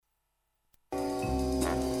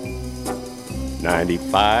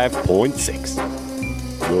95.6.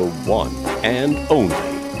 The one and only.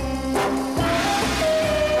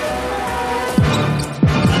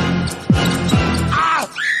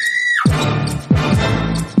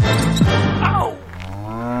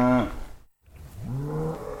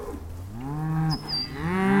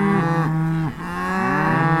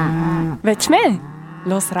 Willst du mehr?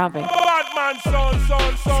 Los, Rabe.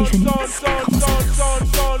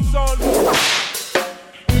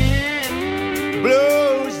 95,6.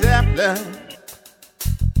 Blue Zeppelin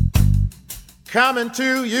coming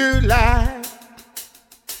to you live.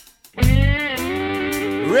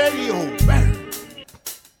 Radio burn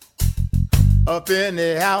up in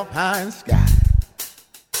the alpine sky.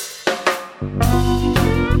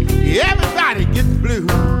 Everybody gets blue.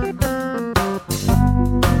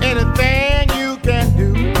 Anything you can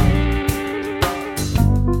do,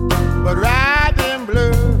 but ride them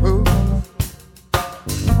blues,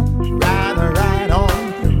 ride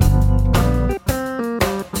on through.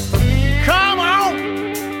 Come on,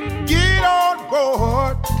 get on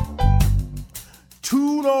board,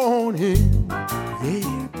 tune on in,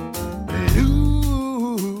 yeah.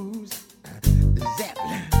 Blues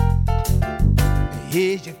Zeppelin,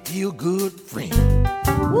 here's your feel-good friend.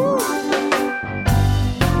 Woo!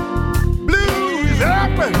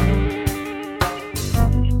 Zeppelin,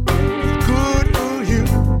 it's good for you.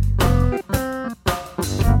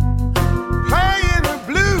 Playing the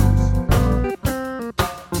blues,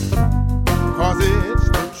 'cause it's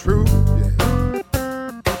the truth.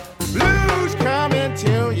 Yeah. Blues come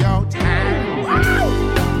until your time. Woo!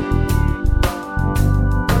 Blues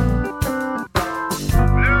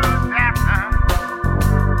Zeppelin.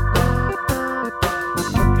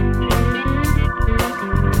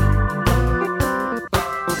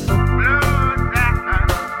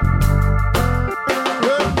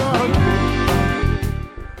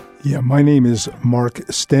 Yeah, my name is Mark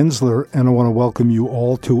Stenzler, and I want to welcome you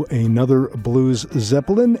all to another Blues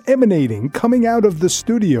Zeppelin coming out of the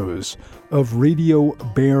studios of Radio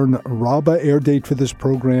Bern Rabba. Air date for this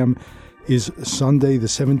program is Sunday, the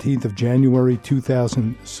 17th of January,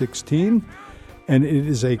 2016, and it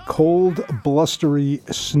is a cold, blustery,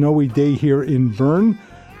 snowy day here in Bern,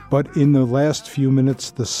 but in the last few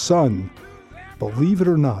minutes, the sun, believe it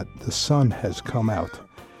or not, the sun has come out.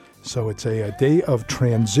 So it's a day of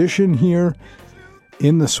transition here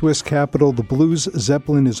in the Swiss capital. The Blues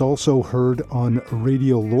Zeppelin is also heard on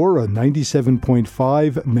Radio Laura,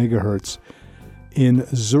 97.5 megahertz in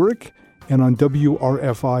Zurich, and on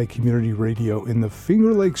WRFI Community Radio in the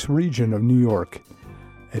Finger Lakes region of New York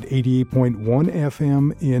at 88.1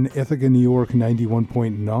 FM in Ithaca, New York,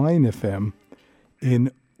 91.9 FM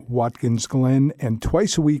in Watkins Glen, and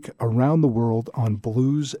twice a week around the world on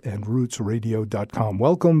bluesandrootsradio.com.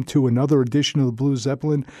 Welcome to another edition of the Blues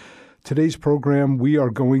Zeppelin. Today's program, we are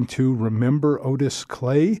going to remember Otis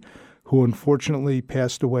Clay, who unfortunately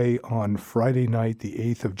passed away on Friday night, the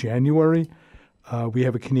 8th of January. We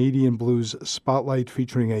have a Canadian blues spotlight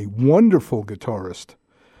featuring a wonderful guitarist.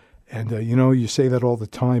 And, you say that all the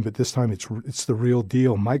time, but this time it's the real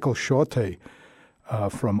deal. Michael Shorty.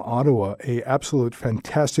 From Ottawa, a absolute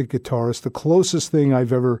fantastic guitarist, the closest thing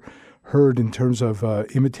I've ever heard in terms of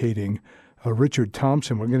imitating Richard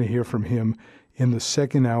Thompson. We're going to hear from him in the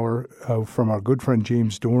second hour from our good friend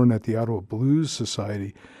James Dorn at the Ottawa Blues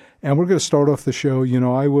Society. And we're going to start off the show.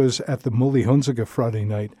 I was at the Mully Hunziker Friday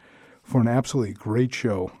night for an absolutely great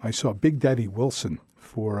show. I saw Big Daddy Wilson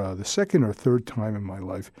for the second or third time in my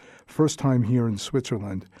life, first time here in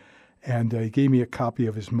Switzerland. And he gave me a copy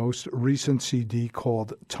of his most recent CD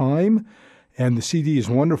called Time. And the CD is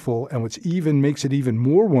wonderful. And what's makes it even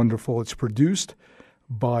more wonderful, it's produced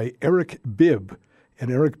by Eric Bibb. And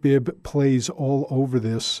Eric Bibb plays all over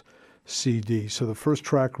this CD. So the first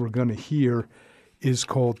track we're going to hear is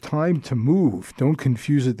called Time to Move. Don't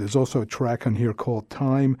confuse it. There's also a track on here called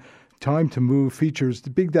Time to Move. Features the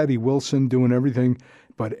Big Daddy Wilson doing everything,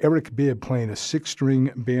 but Eric Bibb playing a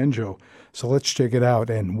 6-string banjo. So let's check it out,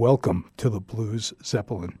 and welcome to the Blues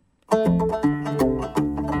Zeppelin.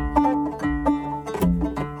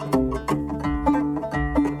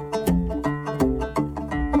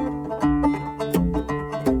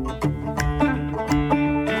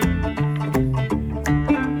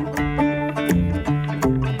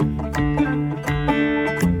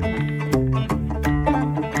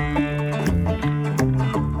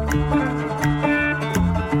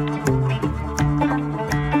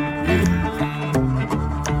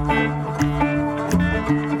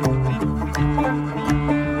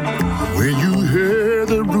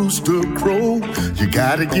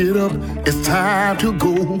 Gotta get up, it's time to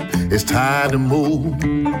go, it's time to move.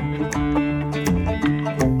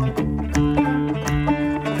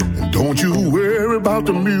 about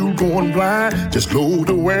the mule going blind. Just load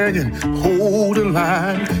the wagon, hold the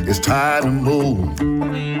line. It's time to move.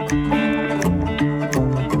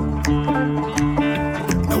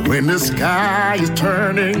 Now when the sky is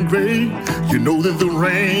turning gray, you know that the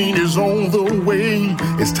rain is on the way.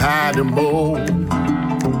 It's time to move.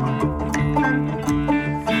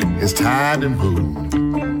 It's time to move.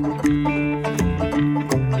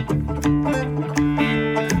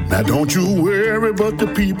 Now don't you worry what the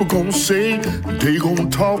people gon' say. They gon'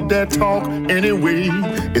 talk that talk anyway.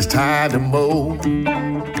 It's time to mow.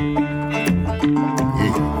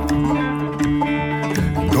 Yeah.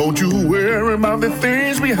 Don't you worry about the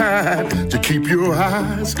things behind. To keep your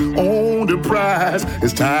eyes on the prize.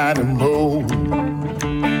 It's time to mow.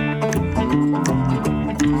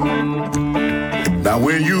 Now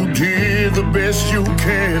when you did the best you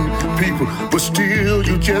can, people, but still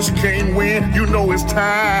you just can't win. You know it's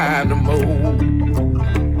time to move.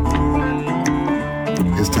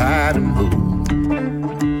 It's time to move.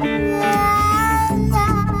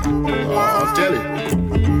 Oh, I'll tell you.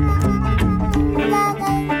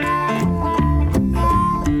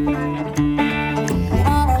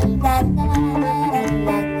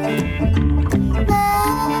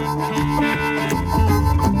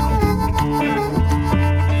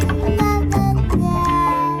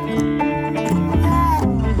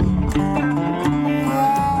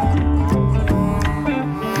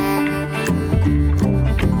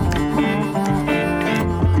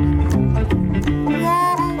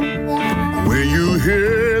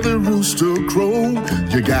 Crow,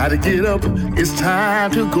 you gotta get up, it's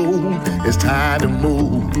time to go, it's time to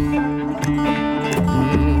move.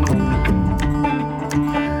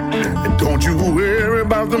 And don't you worry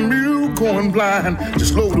about the mule going blind,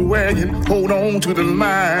 just load the wagon, hold on to the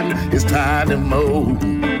line, it's time to move.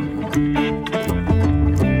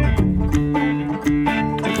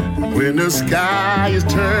 When the sky is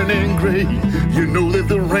turning gray, you know that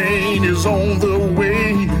the rain is on the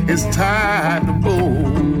way, it's time to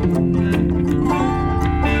move.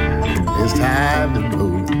 It's time to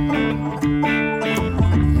move.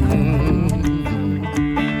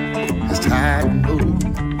 It's time to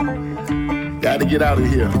move. Gotta get out of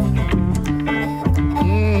here.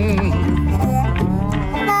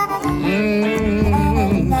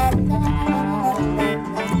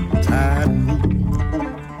 Time to move.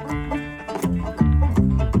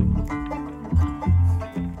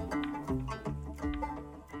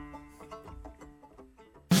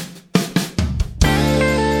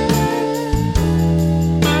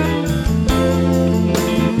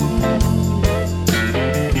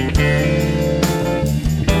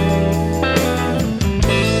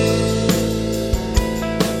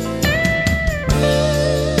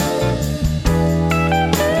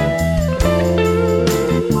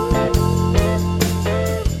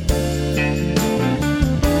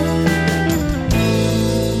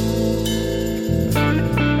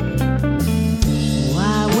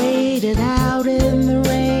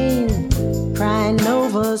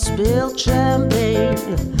 Spilled champagne,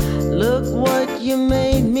 look what you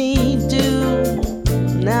made me do.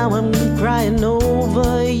 Now I'm crying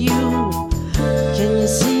over you. Can you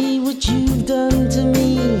see what you've done to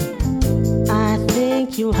me? I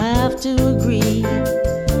think you'll have to agree.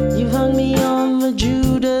 You've hung me on the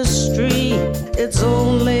Judas Street. It's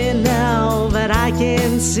only now that I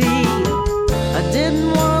can see. I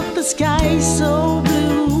didn't want the sky so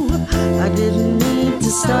blue. I didn't need to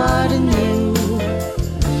start anew.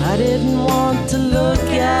 I didn't want to look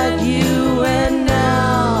at you, and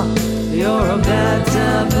now you're a bad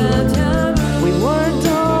taboo. We weren't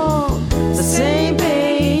on the same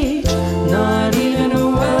page, not even a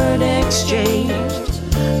word exchanged.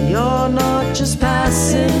 You're not just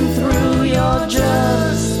passing through, you're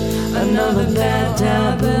just another bad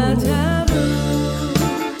taboo.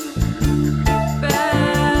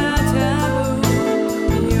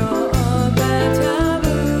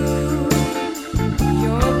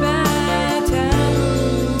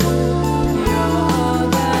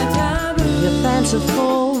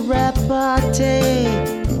 Full repartee,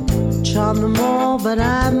 charm them all, but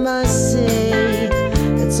I must say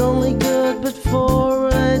it's only good but for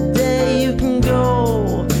a day. You can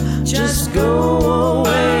go, just go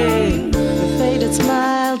away. Your faded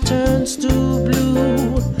smile turns to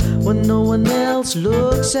blue when no one else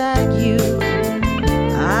looks at you.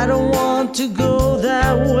 I don't want to go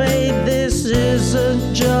that way. This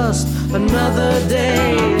isn't just another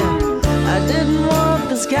day. I didn't want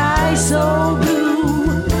the sky so blue.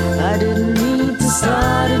 I didn't need to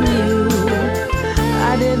start anew.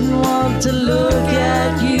 I didn't want to look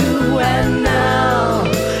at you, and now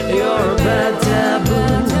you're a bad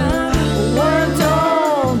taboo. Weren't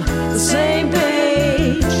on the same page.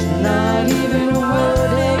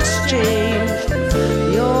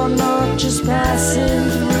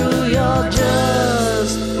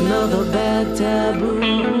 another bad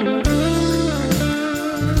taboo.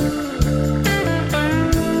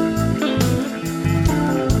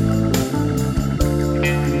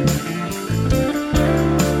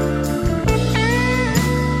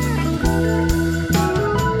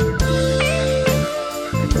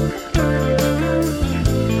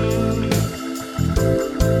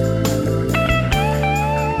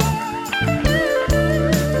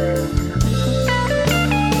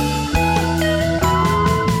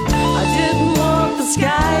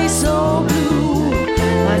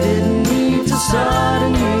 Start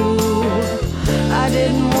anew. I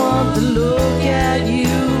didn't want to look at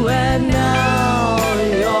you, and now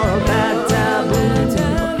you're a bad taboo.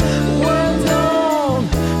 Words on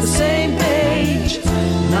the same page,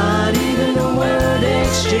 not even a word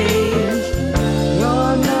exchange.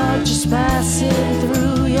 You're not just passing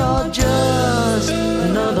through, you're just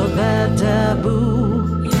another bad taboo.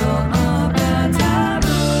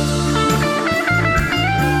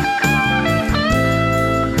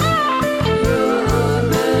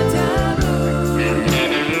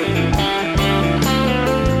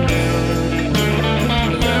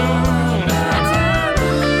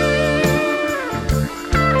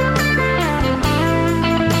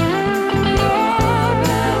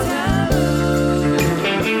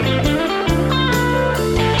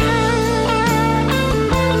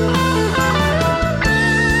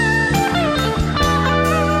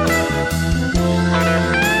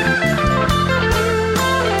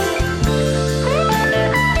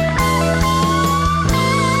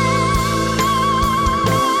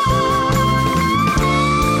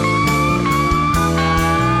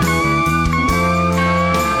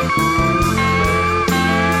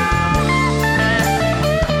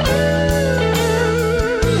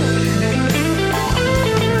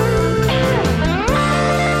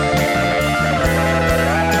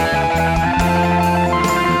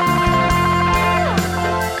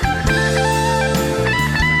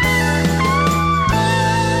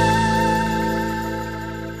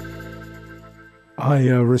 I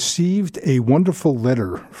received a wonderful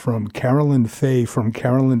letter from Carolyn Fay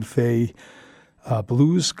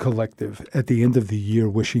Blues Collective at the end of the year,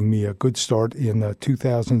 wishing me a good start in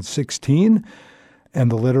 2016.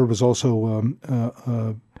 And the letter was also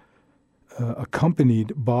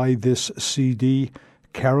accompanied by this CD,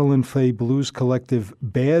 Carolyn Fay Blues Collective,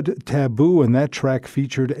 Bad Taboo, and that track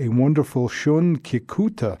featured a wonderful Shun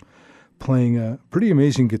Kikuta playing a pretty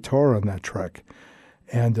amazing guitar on that track.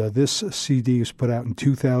 And this CD was put out in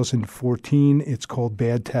 2014. It's called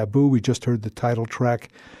Bad Taboo. We just heard the title track,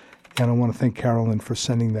 and I want to thank Carolyn for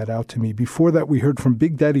sending that out to me. Before that, we heard from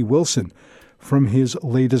Big Daddy Wilson from his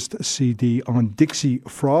latest CD on Dixie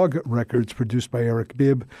Frog Records, produced by Eric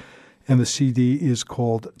Bibb, and the CD is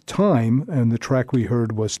called Time, and the track we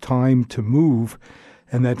heard was Time to Move,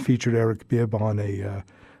 and that featured Eric Bibb on a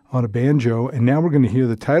banjo. And now we're going to hear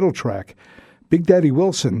the title track, Big Daddy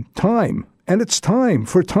Wilson, Time. And it's time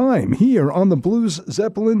for Time here on the Blues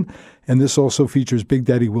Zeppelin. And this also features Big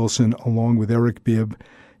Daddy Wilson along with Eric Bibb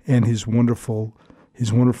and his wonderful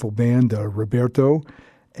band, Roberto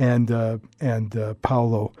and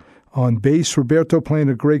Paolo on bass. Roberto playing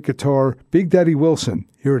a great guitar. Big Daddy Wilson,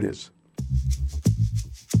 here it is.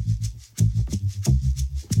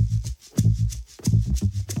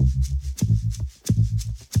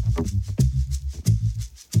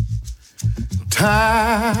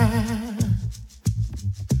 Time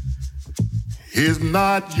is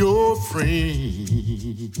not your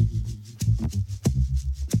friend.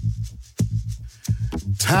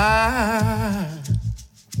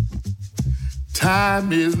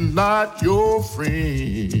 Time is not your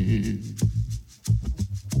friend.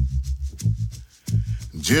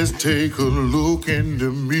 Just take a look in the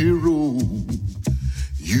mirror,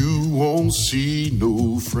 you won't see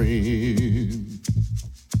no friend.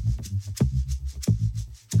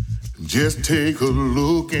 Just take a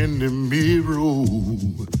look in the mirror,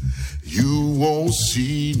 you won't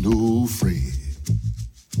see no friend.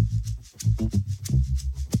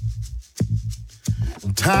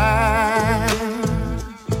 Time,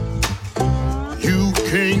 you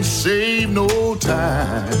can't save no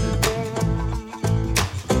time.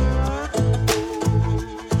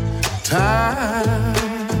 Time,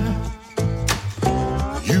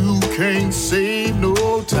 you can't save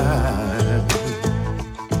no time.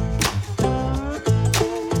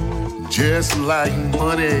 Just like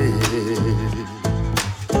money,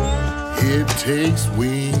 it takes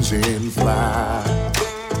wings and fly.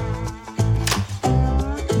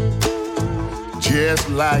 Just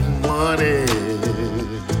like money,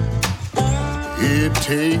 it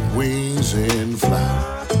takes wings and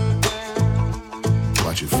fly.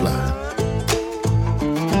 Watch it fly.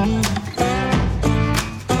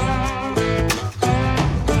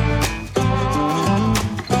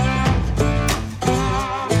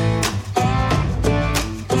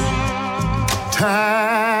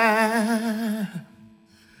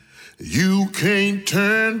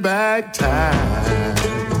 turn back time.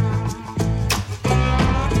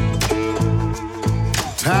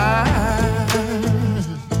 Time,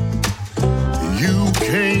 you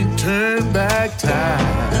can't turn back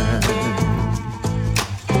time.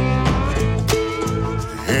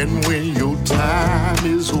 And when your time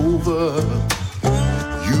is over,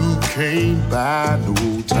 you can't buy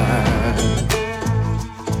no time.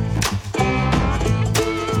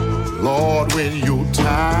 Lord, when your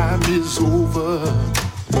time is over,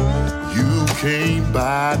 you can't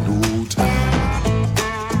buy no time.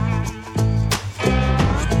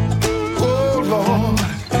 Oh, Lord.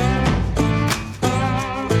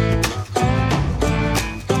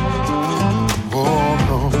 Oh,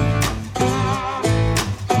 Lord.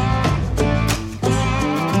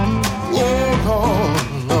 Oh, Lord,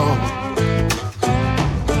 Lord.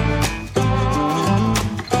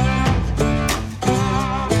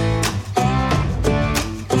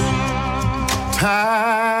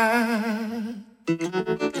 Time.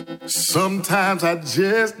 Sometimes I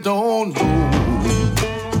just don't know.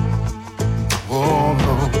 Oh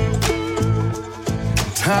no.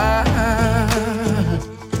 Time.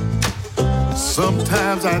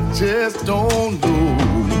 Sometimes I just don't know.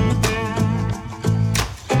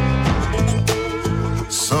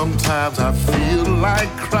 Sometimes I feel like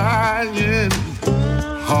crying.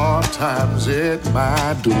 Hard times at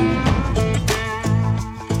my door.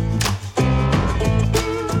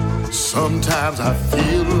 Sometimes I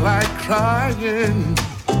feel like crying,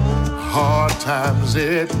 hard times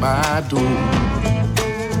at my door.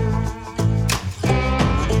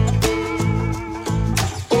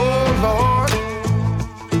 Oh Lord,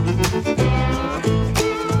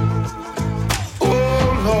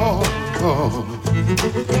 oh Lord, Lord.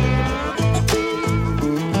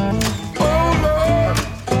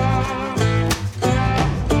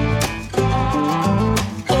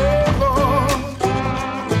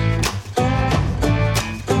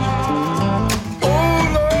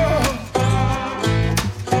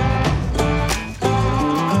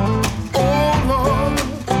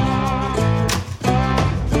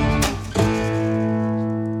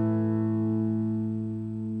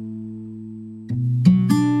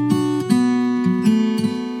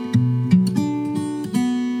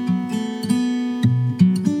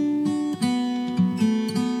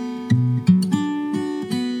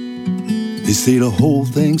 They say the whole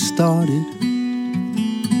thing started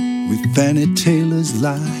with Fannie Taylor's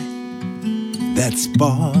lie. That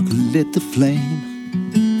spark lit the flame,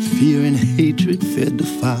 fear and hatred fed the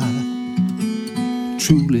fire.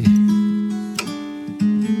 Truly,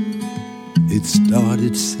 it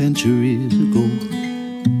started centuries ago.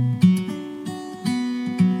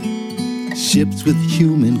 Ships with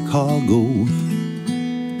human cargo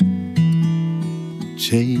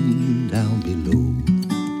chained down below.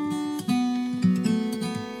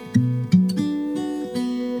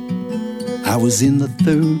 I was in the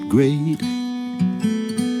 3rd grade.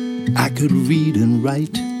 I could read and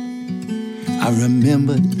write. I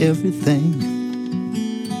remembered everything.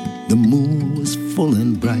 The moon was full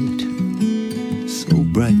and bright, so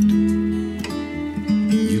bright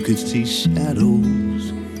you could see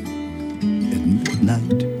shadows at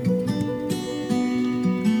midnight.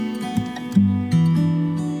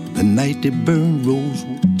 The night they burned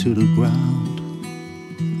Rosewood to the ground.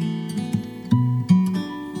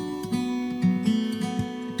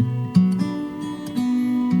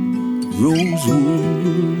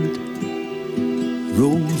 Rosewood,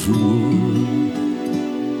 Rosewood,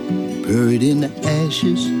 buried in the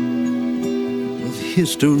ashes of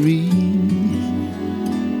history.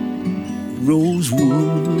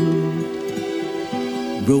 Rosewood,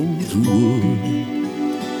 Rosewood,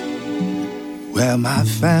 where my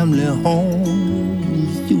family home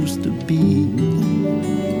used to be.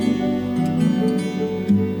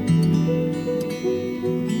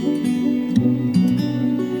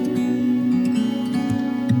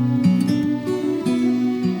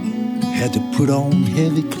 Had to put on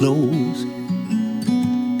heavy clothes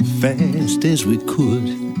fast as we could.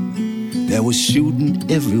 There was shooting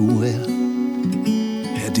everywhere.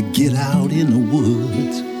 Had to get out in the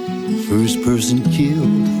woods. First person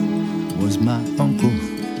killed was my uncle.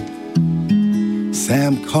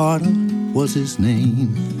 Sam Carter was his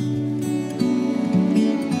name.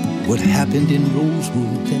 What happened in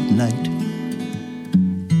Rosewood that night?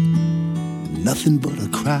 Nothing but a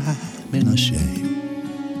crime and a shame.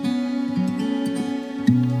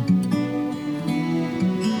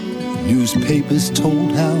 Newspapers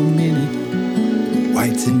told how many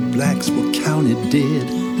whites and blacks were counted dead,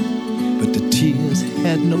 but the tears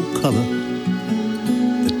had no color,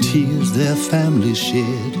 the tears their families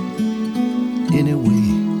shed. Anyway,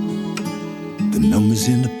 the numbers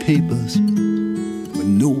in the papers were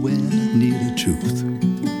nowhere near the truth.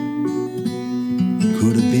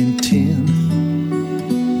 Could have been 10,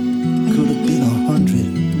 could have been 100.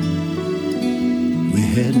 We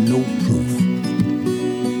had no proof.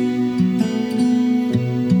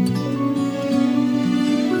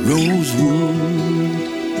 Rosewood,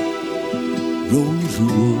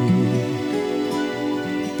 rosewood,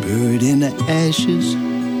 buried in the ashes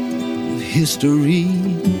of history.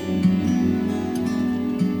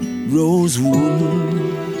 Rosewood,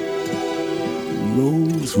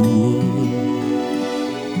 rosewood,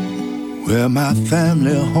 where my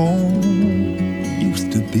family home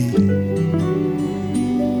used to be.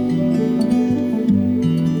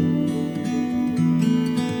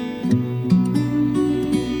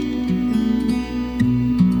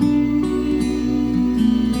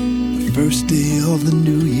 First day of the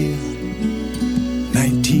new year,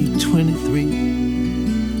 1923,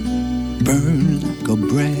 burned like a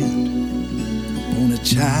brand on a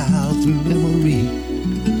child's memory,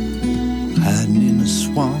 hiding in the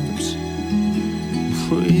swamps,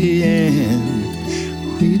 praying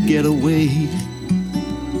we'd get away.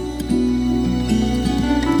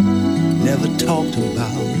 Never talked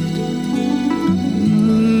about it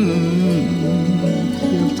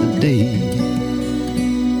till today.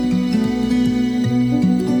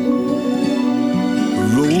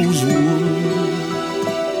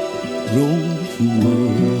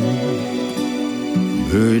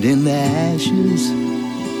 Buried in the ashes of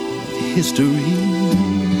history.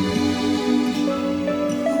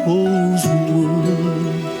 Rosewood,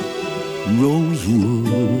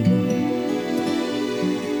 rosewood,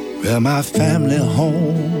 where my family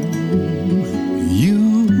home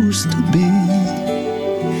used to be.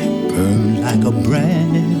 Burned like a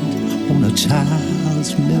brand on a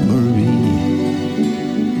child's memory,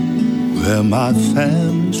 where my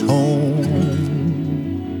family's home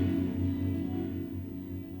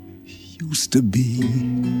used to be.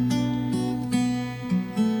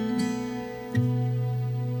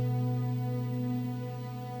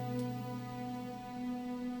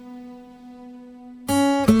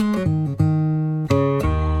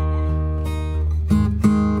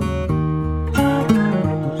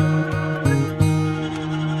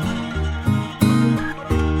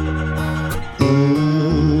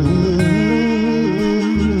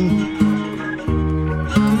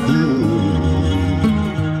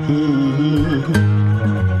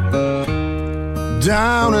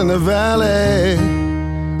 Down in the valley,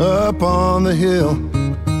 up on the hill,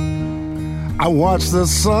 I watch the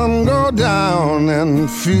sun go down and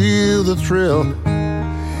feel the thrill.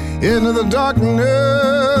 Into the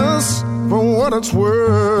darkness, for what it's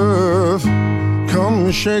worth,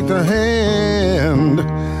 come shake the hand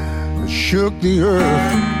that shook the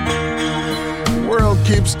earth. The world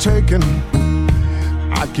keeps taking,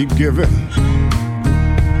 I keep giving.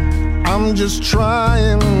 I'm just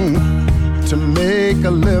trying to make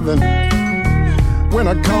a living. When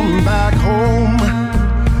I come back home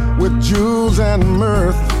with jewels and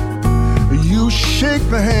mirth, you shake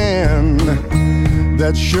the hand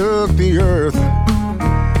that shook the earth.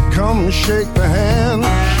 Come shake the hand,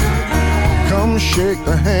 come shake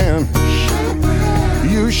the hand.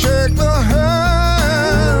 You shake the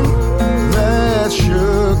hand that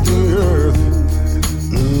shook the earth.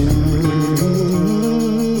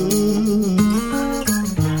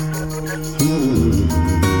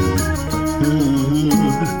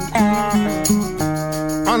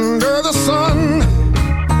 Under the sun,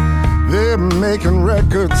 they're making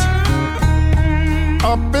records.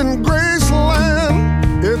 Up in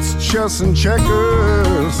Graceland, it's chess and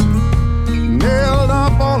checkers. Nailed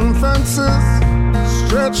up on fences,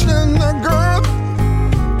 stretched in the girth.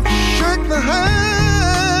 Shake the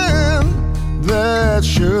hand that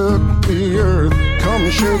shook the earth. Come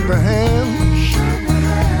shake the hand,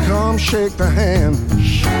 come shake the hand,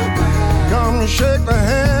 come shake the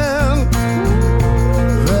hand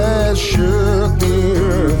that shook the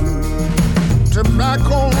earth.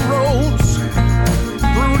 Tobacco roads,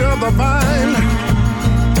 fruit of the vine,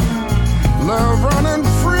 love running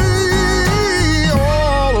free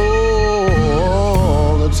all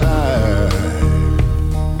the time.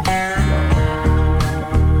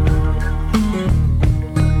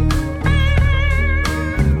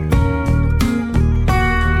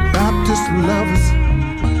 Baptist lovers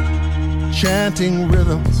chanting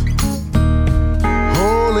rhythms,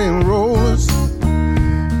 holy rollers,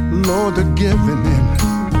 Lord, the giving in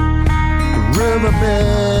the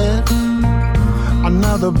riverbed.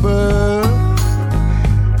 Another bird.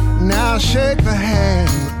 Now shake the hand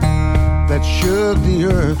that shook the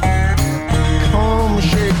earth. Come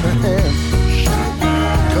shake the hand.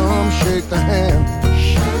 Come shake the hand.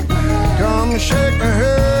 Come shake the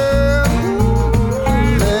hand.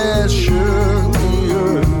 Let's shake the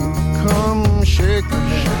earth. Come shake the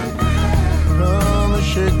hand. Come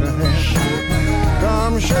shake the hand.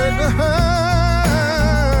 Come shake the hand.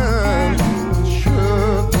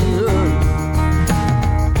 Shake the earth.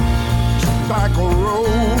 Tobacco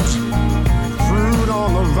rolls, fruit on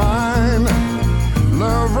the vine,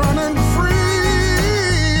 love running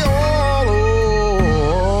free all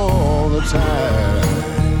the time.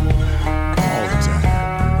 All the time.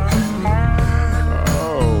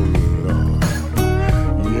 Oh, Lord.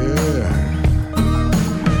 Yeah.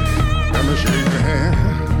 Let me shake your hand.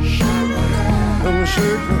 Let me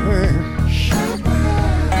shake your hand.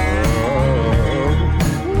 Oh,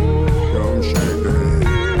 come shake the hand.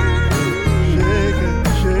 Shake it,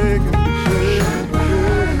 shake it, shake it, shake it.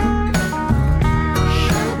 Yeah.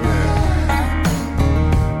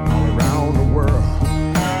 All around the world.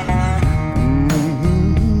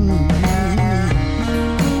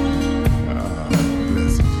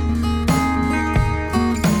 Bless it.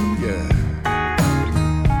 Yeah.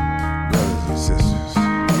 Brothers and sisters. All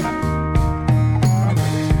right.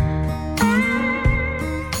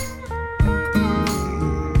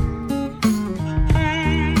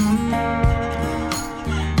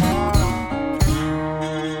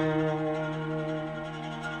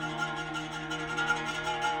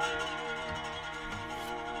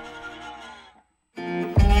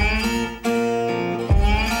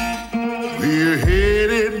 We're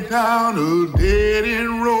headed down a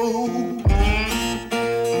dead-end road.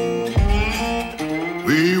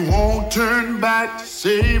 We won't turn back to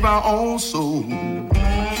save our own soul.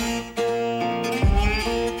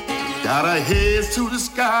 Got our heads to the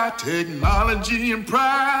sky, technology and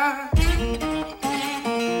pride.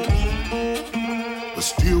 But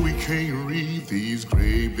still we can't read these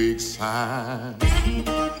great big signs.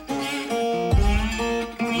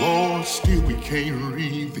 Lord, still we can't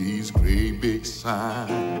read these great big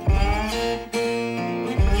signs.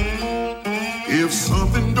 If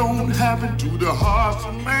something don't happen to the hearts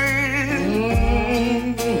of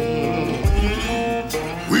man,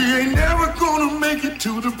 we ain't never gonna make it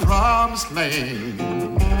to the promised land.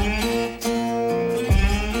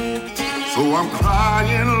 So I'm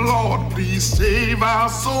crying, Lord, please save our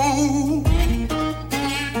soul.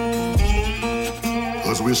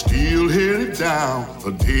 'Cause we're still headed down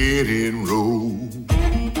a dead-end road.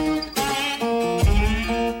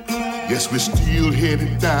 Yes, we're still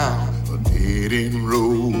headed down a dead-end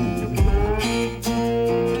road.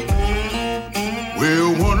 Well,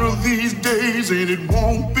 one of these days, and it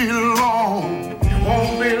won't be long. It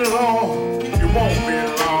won't be long. It won't be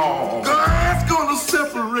long. God's gonna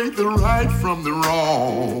separate the right from the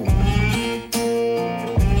wrong.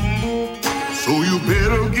 So you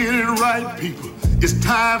better get it right, people. It's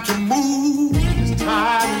time to move. It's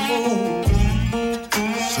time to move.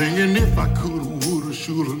 Singing if I coulda, woulda,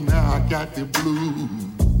 shoulda, now I got the blues.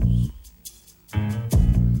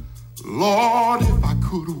 Lord, if I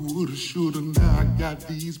coulda, woulda, shoulda, now I got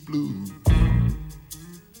these blues.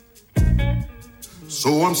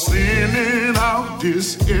 So I'm sending out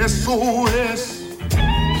this SOS,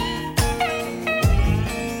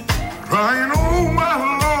 crying, oh my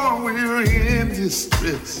Lord, we're in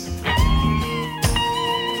distress.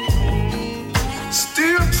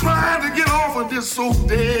 Still trying to get off of this so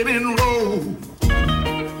dead-end road.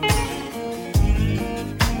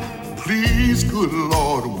 Please, good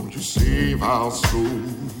Lord, won't you save our soul?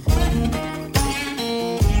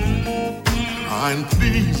 Crying,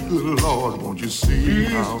 please, good Lord, won't you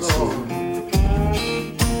save our soul?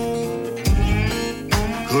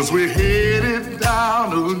 'Cause we're headed down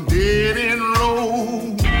a dead-end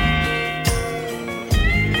road.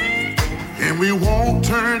 And we won't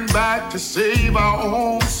turn back to save our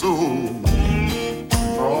own soul.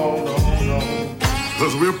 Oh, no, no.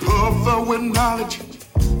 'Cause we're puffed up with knowledge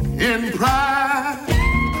and pride.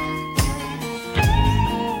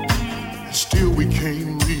 And still we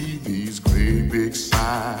can't read these great big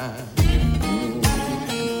signs.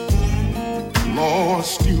 Lord,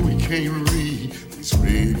 still we can't read these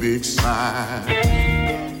great big signs.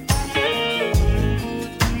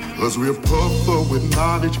 'Cause we're puffed up with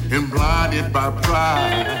knowledge and blinded by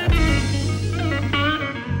pride.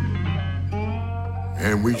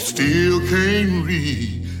 And we still can't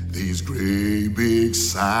read these great big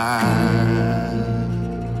signs.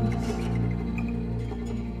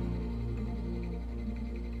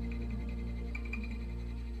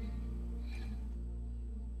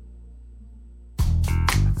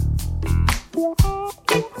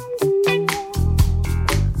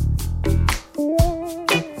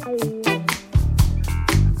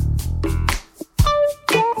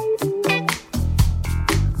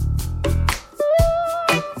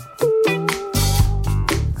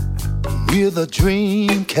 We're the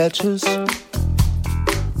dream catchers.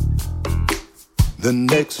 The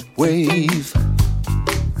next wave.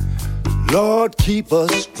 Lord, keep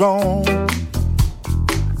us strong.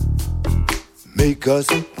 Make us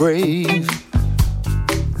brave.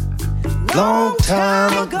 Long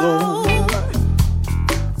time ago,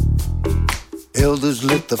 elders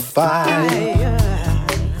lit the fire,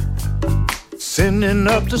 sending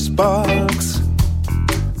up the sparks,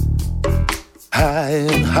 high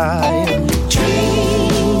and higher.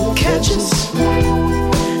 Dream catchers,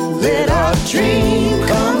 let our dream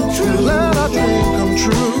come true. Let our dream come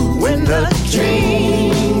true. When the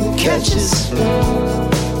dream catches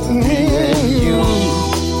me and you.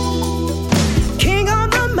 King on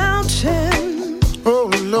the mountain. Oh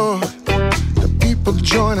Lord, the people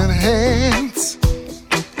joining hands,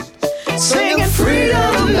 Singing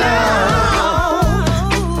freedom now.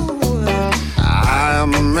 I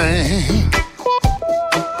am a man.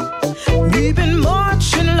 We've been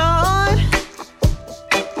marching, Lord,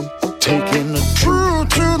 Taking the True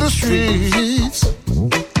to the streets.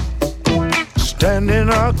 standing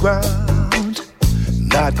our ground,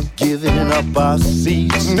 not giving up our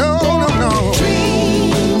seats. No, no, no.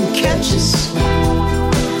 dream catchers.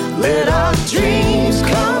 Let our dreams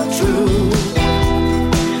come true.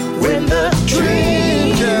 When the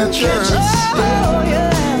dream catches, oh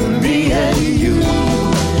yeah, me and you,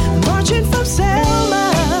 marching from Selma,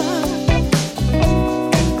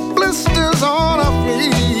 Blisters on our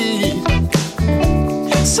feet.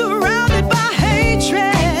 surrounded by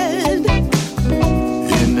hatred.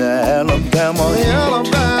 In Alabama,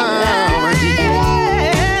 Alabama,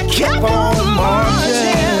 Yeah, keep on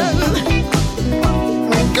marching.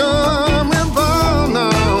 coming down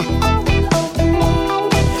now.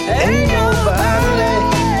 Ain't nobody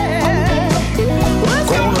was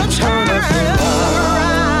gonna turn us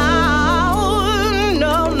around.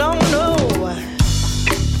 No, no, no.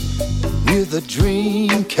 we're the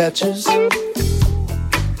dream catchers.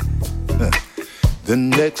 The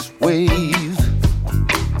next wave.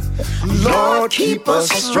 Lord, keep us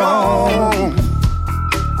strong.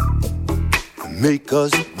 Make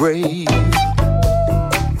us brave.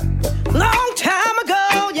 Long time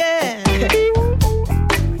ago, yeah.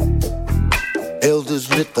 Elders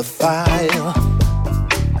lit the fire.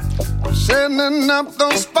 Sending up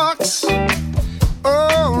those sparks.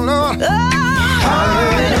 Oh Lord,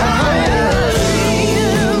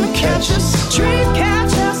 Dream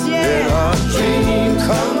catchers, Let yeah. our dream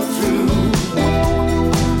come true.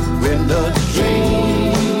 When the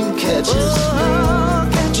dream catches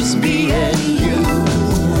Catches me and you.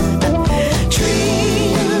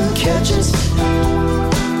 dream catchers.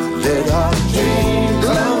 Let our dream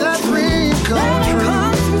let come that true. dream come true.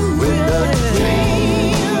 Come through, When the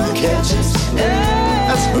dream catches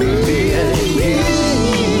That's me and you.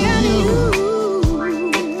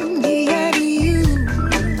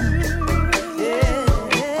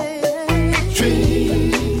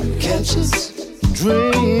 Dream catches.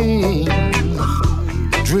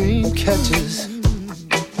 Dream catches.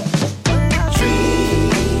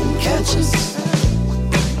 Dream catches.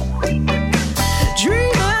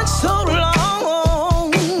 Dreaming so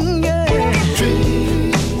long, yeah.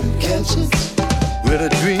 Dream catches. With a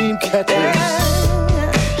dream catches.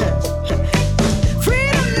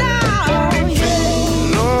 Freedom now,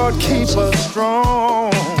 yeah. Lord, keep us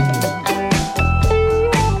strong.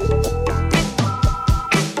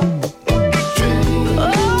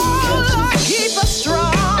 Oh, Lord, keep us strong.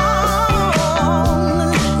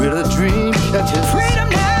 With a dream catches. Freedom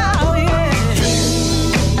now, yeah.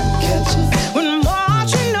 Catches. When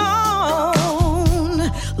marching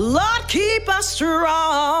on, Lord, keep us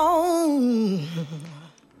strong.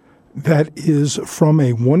 That is from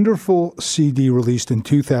a wonderful CD released in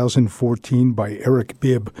 2014 by Eric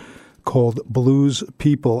Bibb called Blues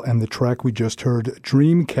People, and the track we just heard,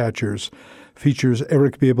 Dream Catchers, features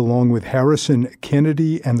Eric Bibb along with Harrison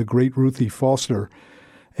Kennedy and the great Ruthie Foster.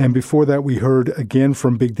 And before that, we heard again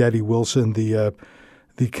from Big Daddy Wilson. The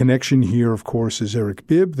connection here, of course, is Eric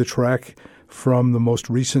Bibb. The track from the most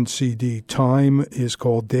recent CD, Time, is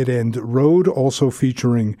called Dead End Road, also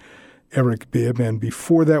featuring Eric Bibb. And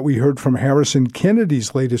before that, we heard from Harrison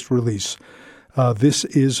Kennedy's latest release. This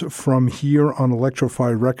is from here on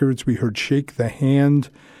Electrify Records. We heard Shake the Hand.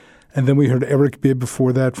 And then we heard Eric Bibb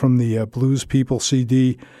before that from the Blues People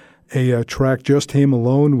CD, a track, Just Him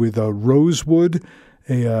Alone, with Rosewood,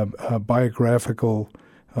 a biographical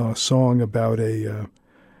song about a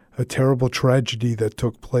terrible tragedy that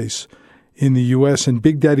took place in the U.S. And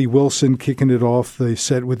Big Daddy Wilson kicking it off the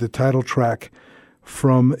set with the title track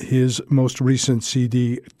from his most recent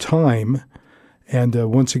CD, Time. And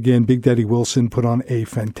once again, Big Daddy Wilson put on a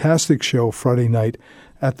fantastic show Friday night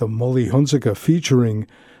at the Molly Hunziker featuring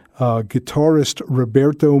guitarist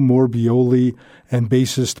Roberto Morbioli and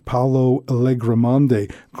bassist Paolo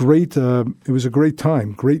Allegramonte. Great, it was a great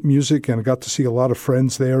time, great music, and I got to see a lot of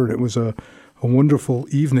friends there, and it was a wonderful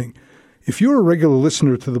evening. If you're a regular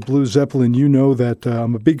listener to the Blue Zeppelin, you know that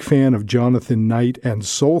I'm a big fan of Jonathan Knight and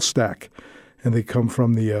Soulstack, and they come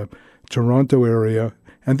from the Toronto area.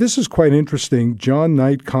 And this is quite interesting. John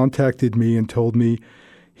Knight contacted me and told me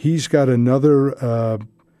he's got another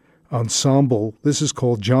ensemble. This is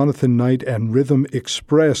called Jonathan Knight and Rhythm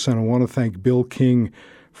Express, and I want to thank Bill King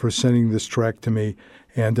for sending this track to me.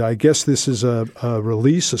 And I guess this is a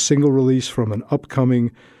release, a single release from an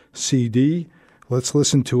upcoming CD. Let's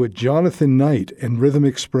listen to it. Jonathan Knight and Rhythm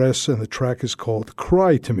Express, and the track is called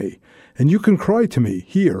Cry to Me. And you can cry to me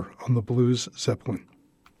here on the Blues Zeppelin.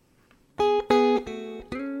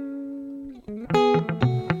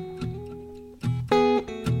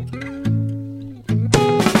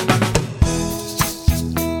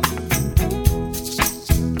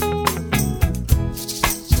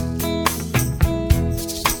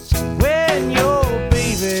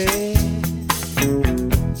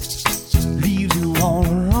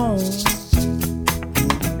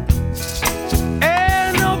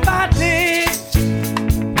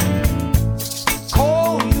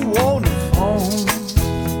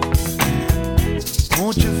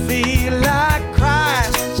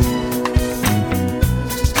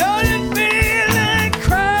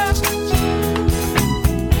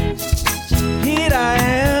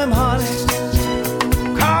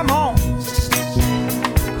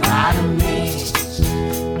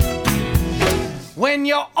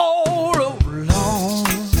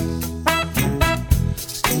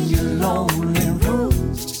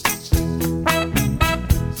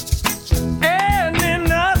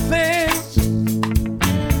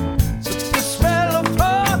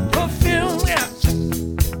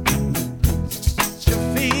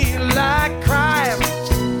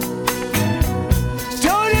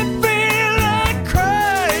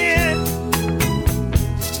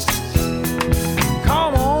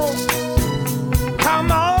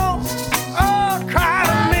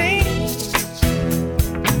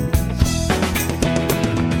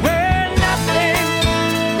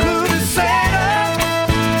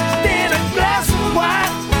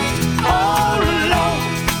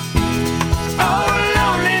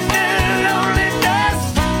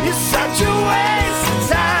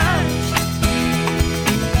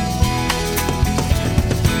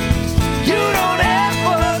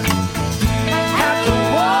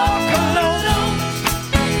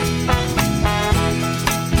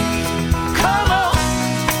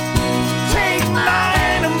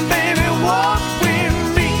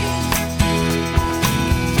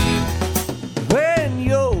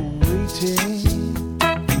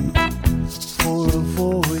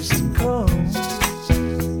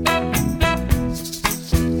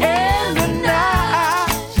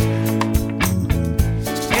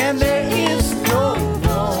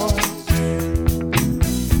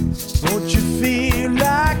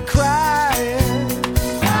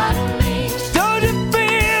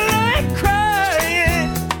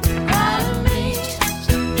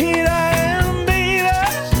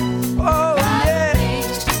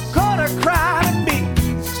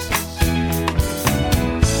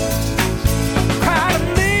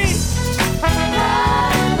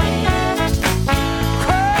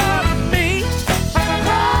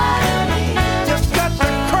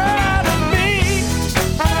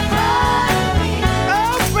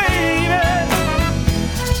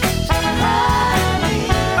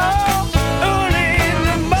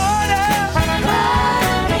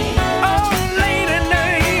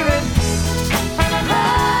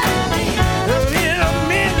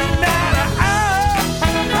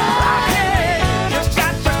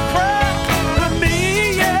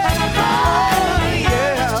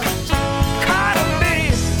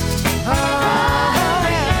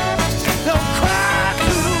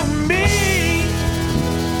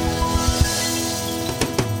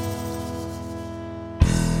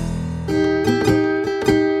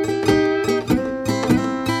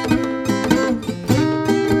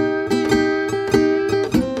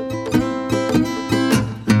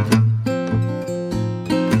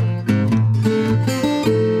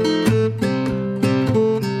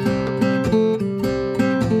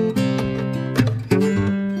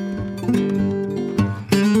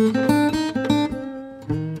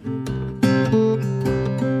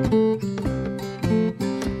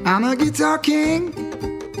 I'm a guitar king,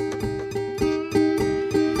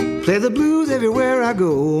 play the blues everywhere I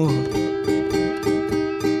go.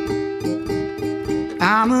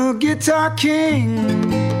 I'm a guitar king,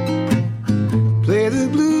 play the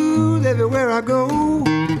blues everywhere I go.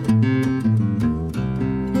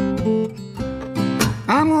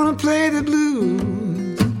 I'm gonna play the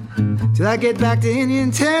blues till I get back to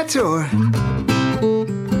Indian Territory.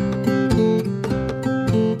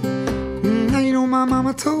 Now you know my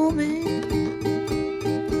mama told me,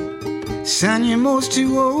 son, you're most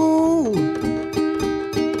too old.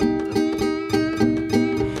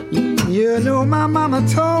 You know my mama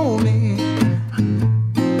told me,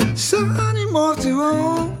 son, you're most too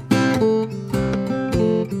old.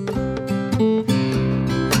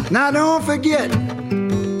 Now don't forget,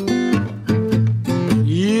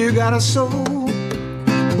 you got a soul.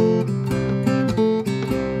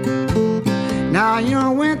 Now you know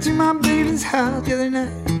I went to my baby's house the other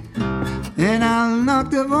night, and I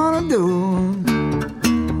knocked up on the door.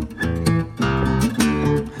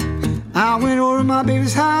 I went over to my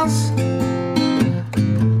baby's house,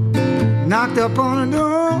 knocked up on the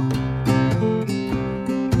door.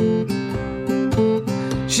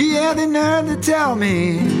 She had the nerve to tell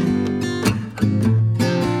me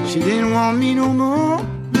she didn't want me no more.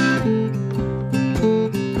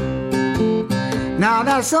 Now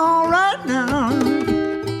that's all right now,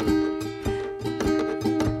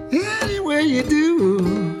 any way you do,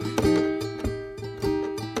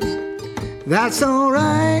 that's all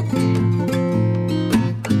right.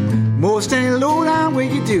 Most ain't low down where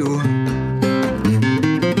you do.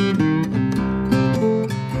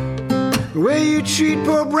 The way you treat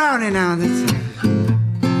poor Brownie now that's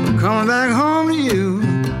coming back home to you.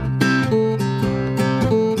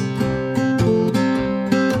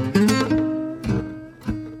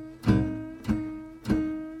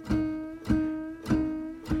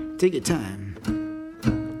 Take your time.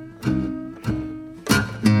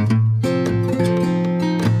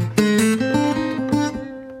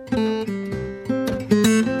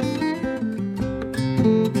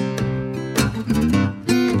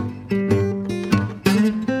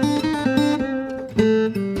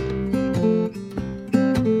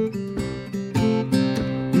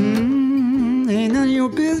 Ain't none of your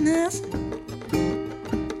business.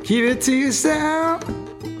 Keep it to yourself.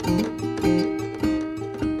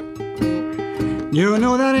 You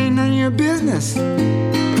know that ain't none of your business.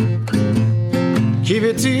 Keep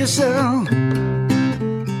it to yourself.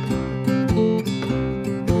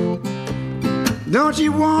 Don't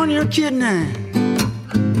you want your kid now?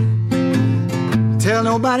 Tell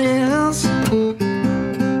nobody else.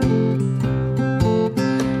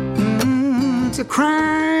 It's a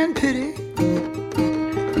crying pity,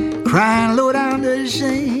 crying low down to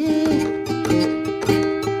shame.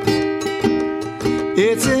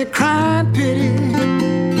 It's a crying pity,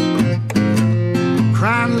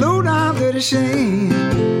 crying low down to the shame.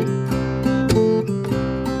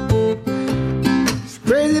 It's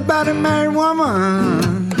crazy about a married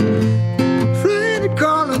woman, afraid to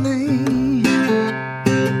call her name.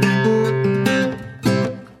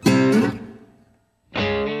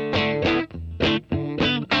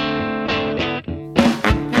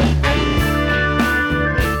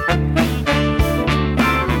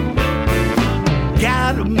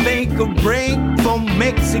 Make a break from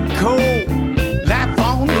Mexico. Life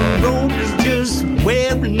on the road is just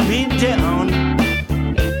wearing me down.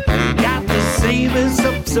 Got to save us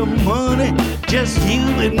up some money, just you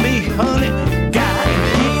and me, honey. Gotta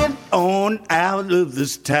get on out of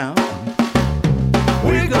this town.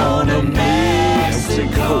 We're going to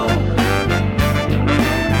Mexico.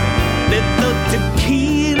 Let the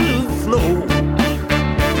tequila flow.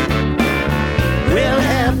 We'll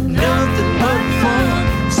have nothing but fun,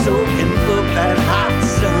 soaking up that hot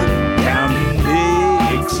sun down in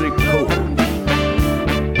Mexico.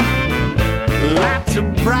 Lots of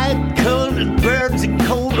bright colored birds and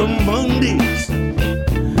colder Mondays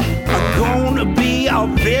are gonna be our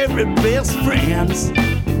very best friends.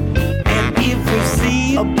 And if we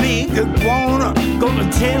see a big iguana, gonna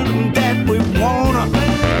tell him that we wanna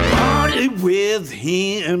party with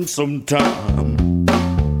him sometime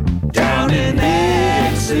down in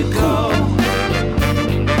Mexico.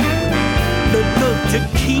 Let the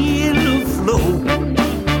tequila flow.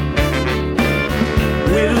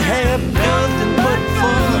 We'll have nothing but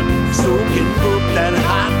fun, soaking up that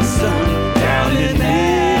hot sun down in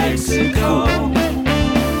Mexico.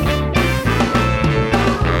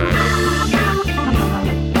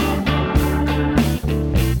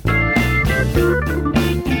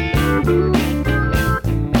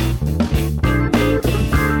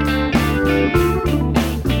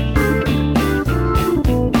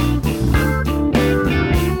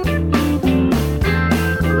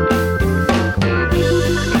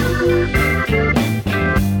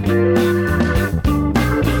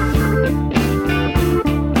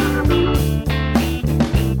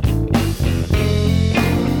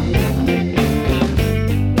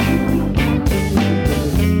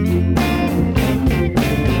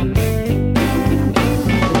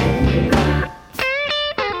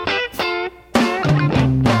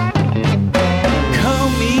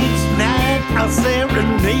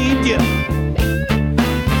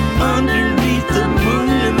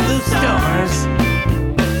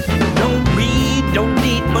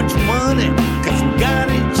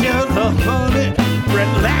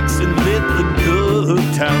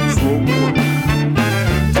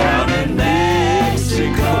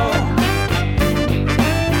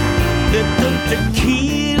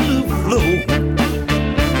 tequila flow.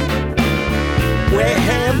 We're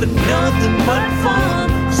having nothing but fun,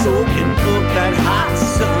 soaking up that hot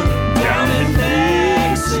sun down in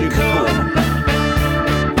Mexico.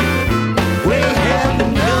 We're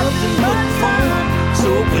having nothing but fun,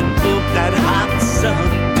 soaking up that hot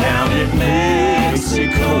sun down in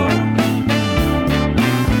Mexico.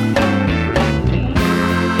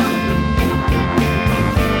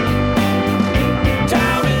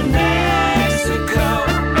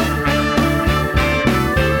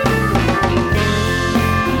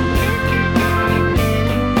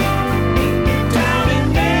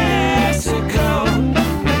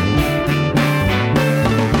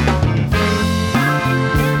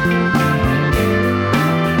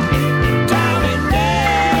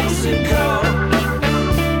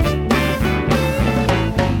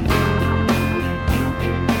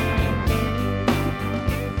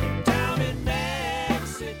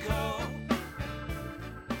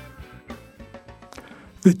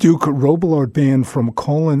 The Duke Robillard Band from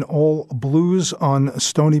Calling All Blues on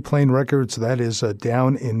Stony Plain Records. That is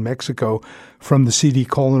down in Mexico from the CD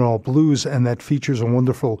Calling All Blues, and that features a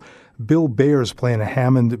wonderful Bill Bayers playing a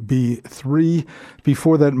Hammond B3.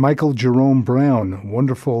 Before that, Michael Jerome Brown,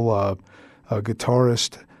 wonderful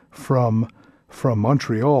guitarist from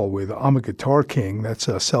Montreal with I'm a Guitar King. That's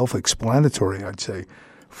self-explanatory, I'd say.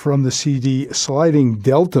 From the CD Sliding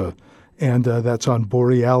Delta, and that's on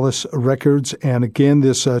Borealis Records. And again,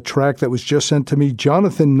 this track that was just sent to me,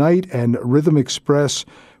 Jonathan Knight and Rhythm Express,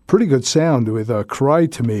 pretty good sound with Cry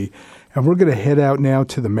to Me. And we're going to head out now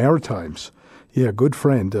to the Maritimes. Yeah, good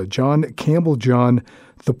friend, John Campbell John,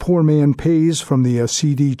 The Poor Man Pays, from the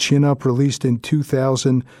CD Chin Up, released in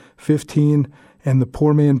 2015. And The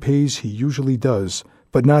Poor Man Pays, he usually does,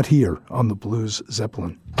 but not here on the Blues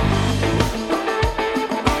Zeppelin.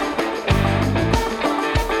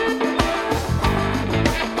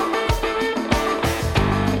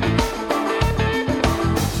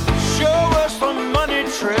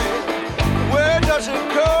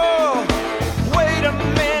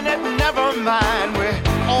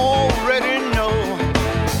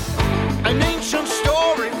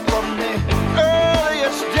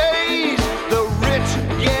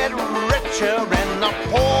 And the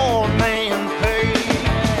poor man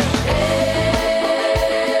pays.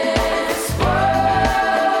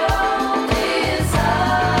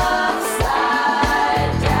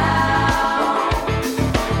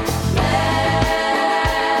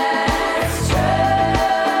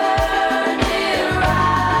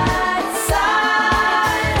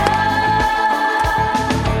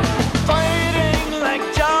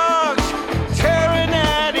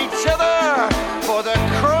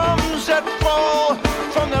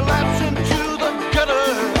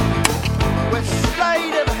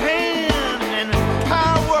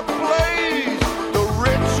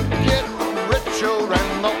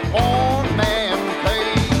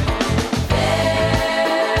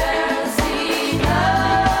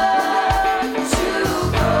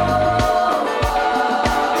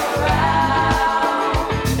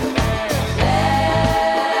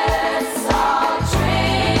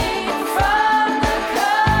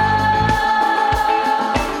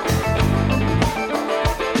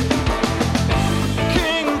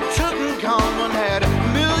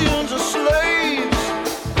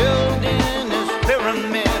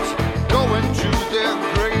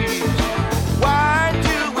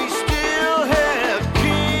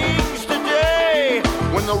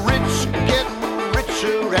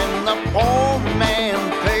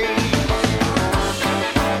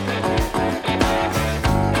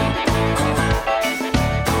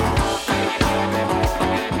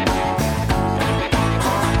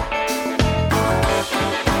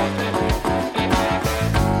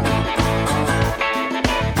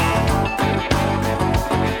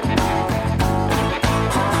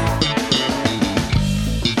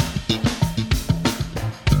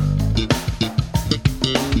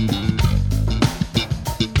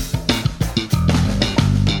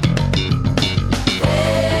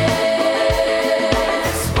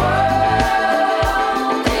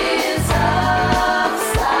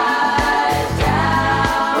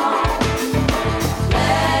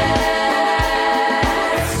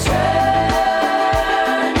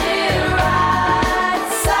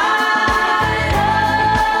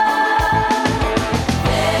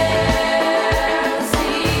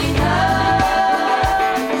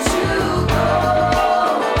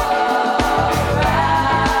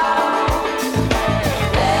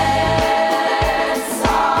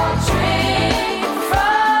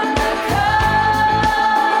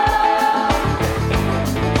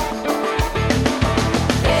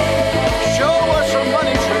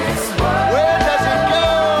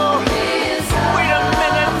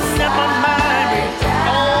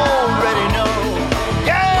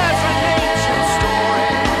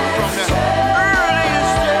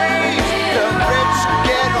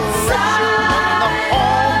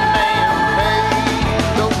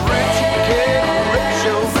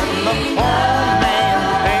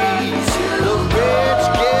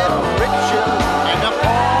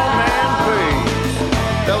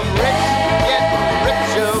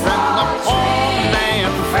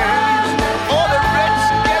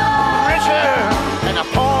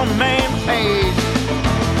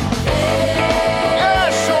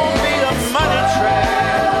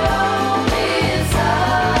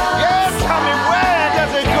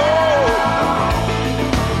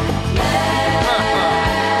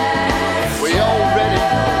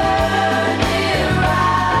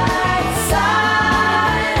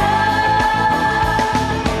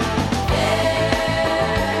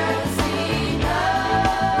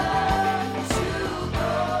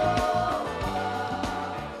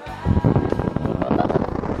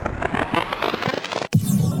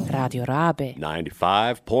 Radio Rabe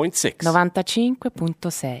 95.6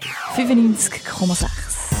 95.6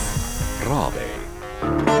 95,6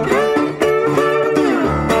 Rabe.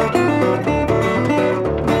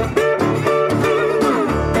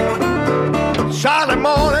 Saturday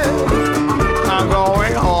morning, I'm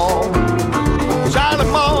going home. Saturday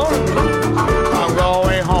morning, I'm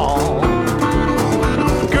going home.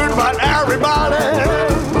 Goodbye, everybody.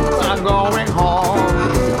 I'm going home.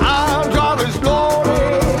 I'm driving slowly.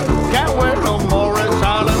 Can't wait no more. It's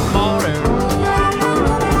Saturday morning.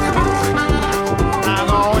 I'm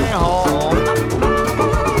going home.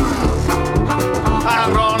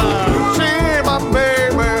 I'm gonna see my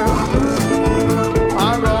baby.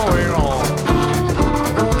 I'm going home.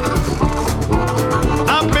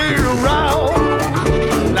 I've been around,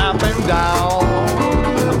 I've been down.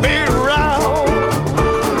 I've been around,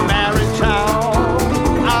 married town.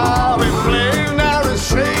 I've been playing out the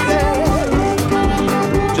city,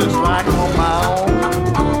 just like on my own.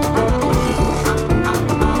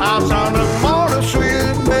 I'm sounding more than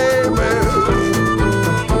sweet, baby.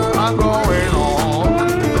 I'm going home.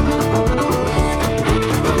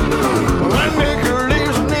 When nigga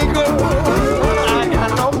leaves nigga, I got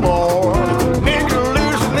no more. Nigga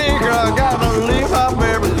leaves nigga, I gotta leave my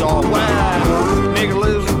babies all wild. Nigga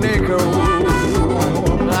leaves nigga,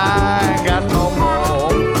 I ain't got no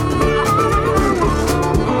more.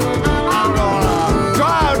 I'm gonna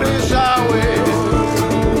drive this highway.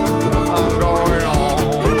 I'm going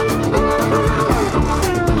home.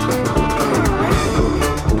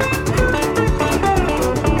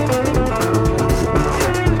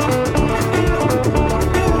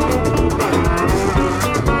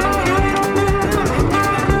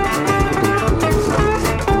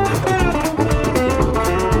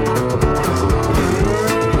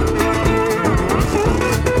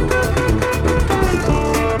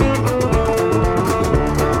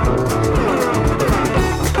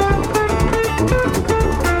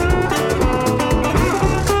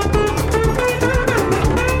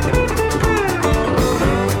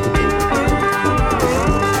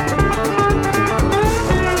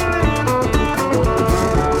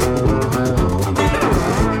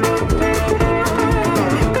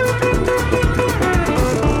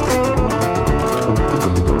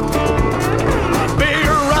 Be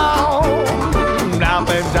around, up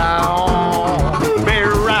and down. Be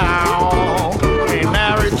around, in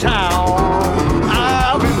every town.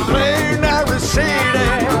 I've been playing every city.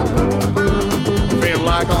 Feel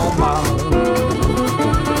like on my own.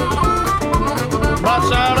 But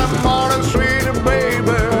Saturday morning, sweetie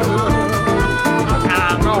baby,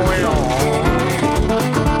 I'm going home.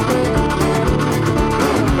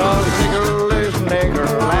 Cause nigga is nigga,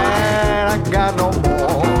 and I got no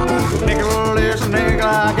more. Nigga is nigga, I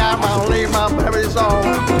got my leave my baby's on.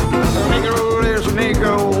 Nigga is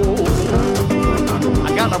nigga, I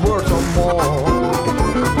got to work some more.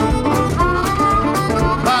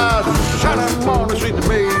 But Saturday morning, sweet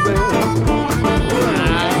baby,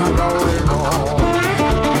 I'm going home.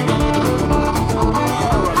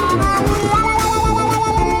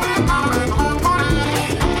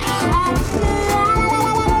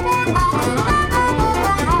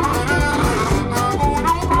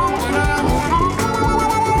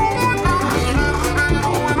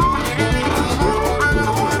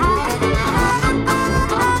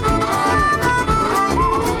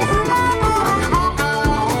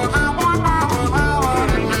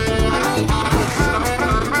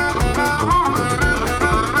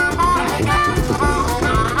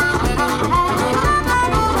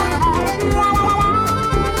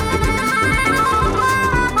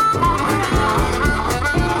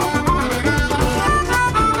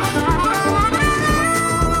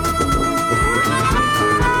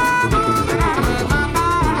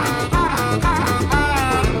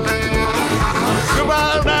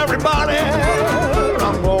 Goodbye, everybody.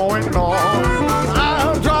 I'm going on.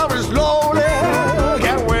 I'm driving slowly.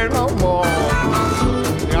 Can't wait no more.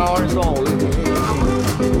 Y'all is lonely.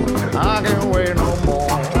 I can't wait no more.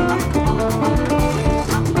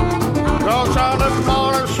 Go Saturday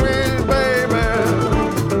morning, sweet baby.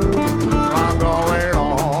 I'm going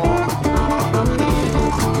on.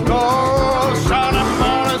 Go Saturday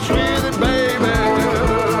morning, sweet baby.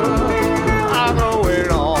 I'm going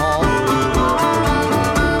on.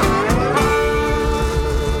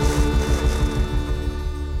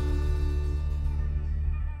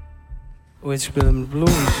 Ooit spelen met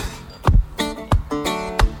blues.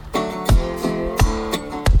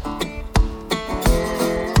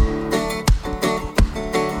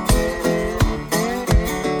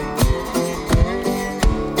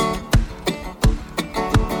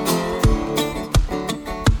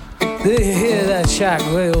 Did you hear that shack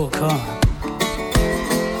way old corn.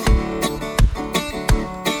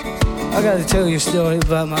 I gotta tell you a story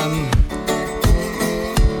about my...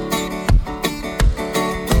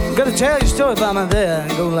 Gotta tell you a story about my dad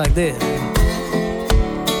and go like this.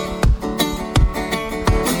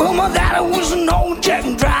 Well, my daddy was an old Jack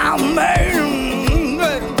and Drive man.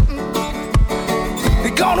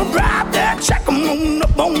 He gonna drive that check on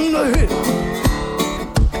up on the hill.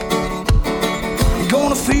 He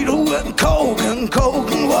gonna feed her with coke and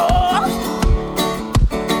water.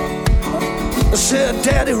 I said,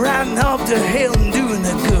 Daddy, riding up the hill and doing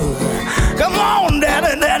it good. Come on,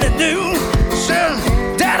 Daddy, Daddy, do. Said,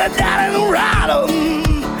 Daddy, Daddy, ride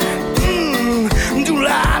do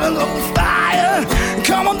light on the fire.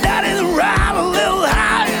 Come on, Daddy, ride a little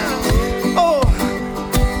higher. Oh,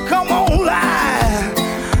 come on, light.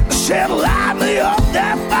 Said, light me up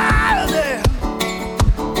that fire there.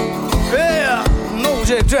 Yeah, no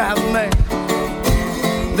Jack driving man.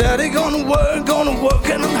 Daddy gonna work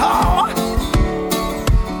and hard.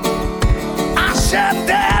 I said,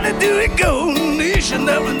 Daddy, do it good each and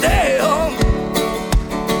every day.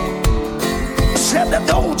 Said that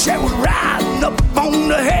the old Jack was riding up on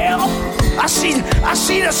the hill. I see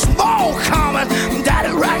the smoke coming,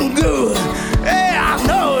 Daddy riding good. Yeah, I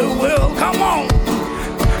know it will. Come on.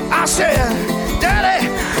 I said, Daddy,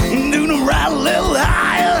 do the ride a little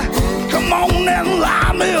higher. Come on and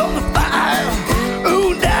light me up the fire.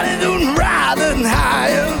 Ooh, Daddy, do the riding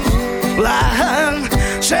higher. Line,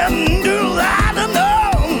 said, do the lighting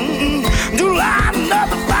up, do lighting up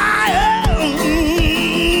the fire.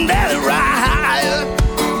 Daddy ride higher.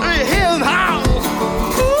 You hear him howl?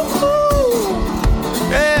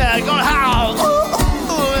 Ooh, yeah, gonna howl. Ooh,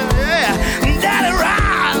 yeah, Daddy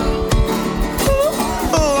ride.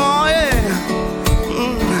 Oh yeah.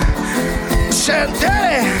 Said,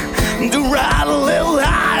 Daddy, do ride a little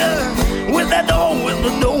higher with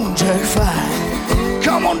the old Jack fire.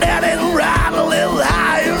 Come on, Daddy, ride a little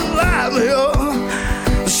higher, light me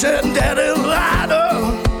up. Said, Daddy, light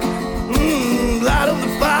up the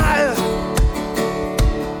fire.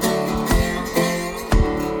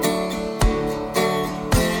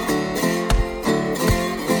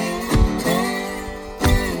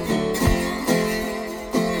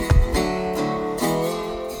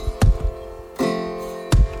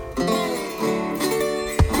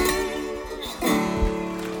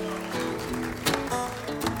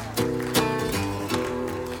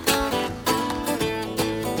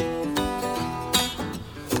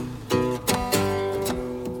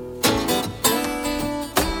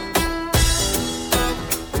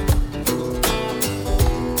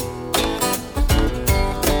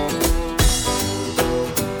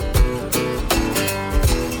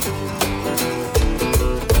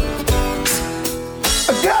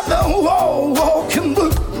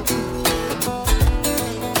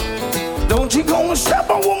 Don't you gonna step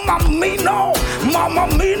on with Mamma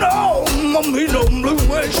Mino blue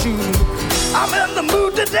suede shoes. I'm in the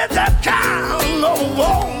mood to get that kind of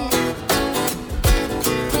warm.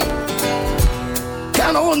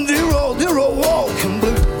 Kind of zero walking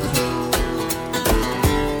blues.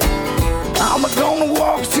 I'm gonna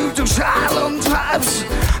walk through the silent tribes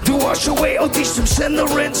to wash away all these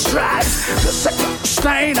red stripes. The second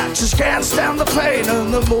stain, I just can't stand the pain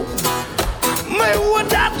anymore. Maybe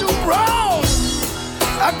what I do wrong?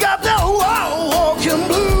 I got that walking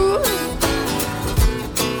blues.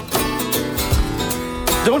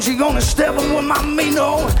 Don't you gonna step on with my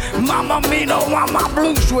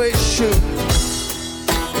blue suede shoe?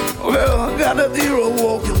 Well, I got a zero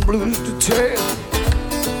walking blues to tell.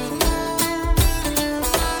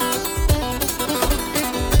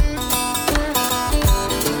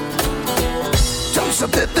 I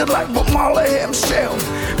did it like Bob Marley himself.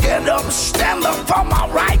 Get up, stand up for my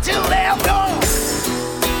right and left. Oh,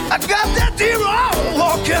 I got that zero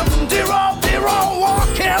walking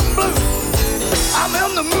blues. I'm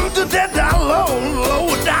in the mood to get down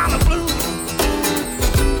low down the blues.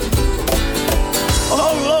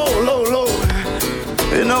 Oh, low.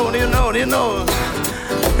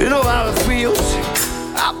 You know how it feels.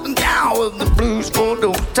 Up and down with the blues for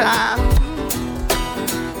no time.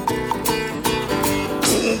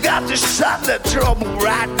 Got to shut that trouble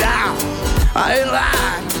right down. I ain't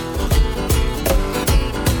lying.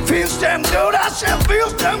 Feels damn good, I said,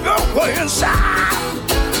 feels damn good way inside.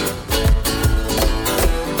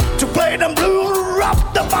 To play them blues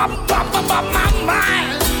rough to my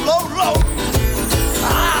mind. Low.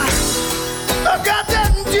 I got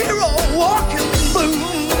that zero walking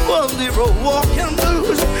blues.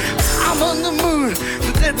 I'm in the mood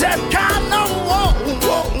to get that kind of walking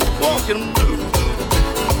blues.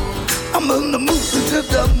 I'm in the mood to get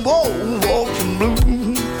that walking blues.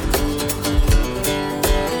 blues.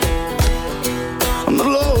 On the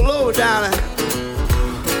low, darling.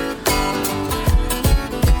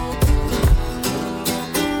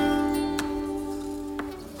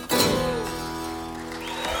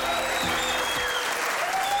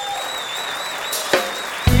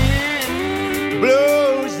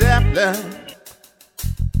 Blue Zeppelin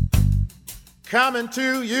coming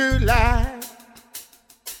to you live.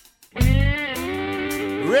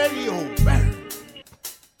 Radio burn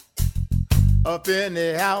up in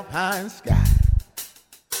the alpine sky.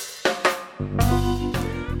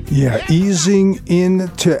 Yeah, easing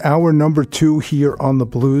into hour number 2 here on the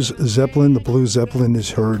Blues Zeppelin. The Blues Zeppelin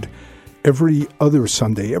is heard every other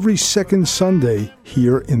Sunday, every second Sunday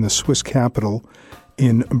here in the Swiss capital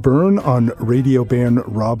in Bern on Radio Bern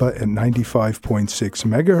Raba at 95.6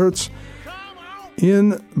 megahertz.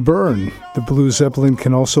 In Bern, the Blues Zeppelin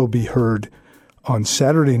can also be heard on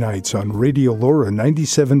Saturday nights on Radio Laura,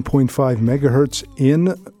 97.5 megahertz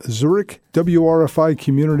in Zurich, WRFI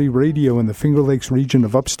Community Radio in the Finger Lakes region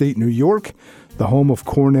of upstate New York, the home of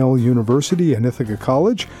Cornell University and Ithaca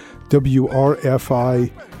College,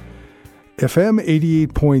 WRFI FM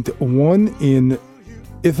 88.1 in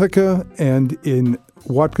Ithaca and in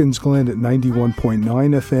Watkins Glen at 91.9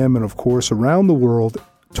 FM, and of course around the world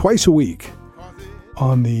twice a week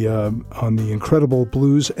on the incredible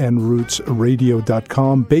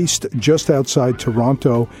bluesandrootsradio.com, based just outside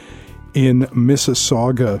Toronto in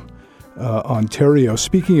Mississauga, Ontario.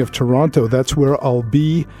 Speaking of Toronto, that's where I'll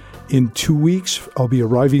be in 2 weeks. I'll be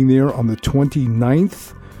arriving there on the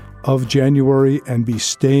 29th of January and be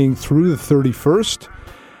staying through the 31st.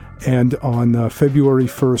 And on February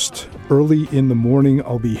 1st, early in the morning,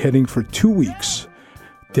 I'll be heading for 2 weeks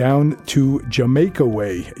down to Jamaica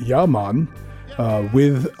Way, Yaman,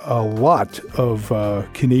 with a lot of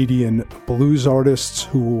Canadian blues artists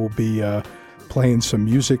who will be playing some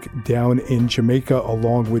music down in Jamaica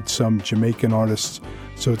along with some Jamaican artists.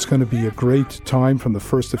 So it's going to be a great time from the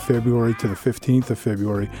 1st of February to the 15th of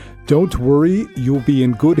February. Don't worry, you'll be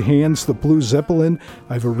in good hands. The Blue Zeppelin,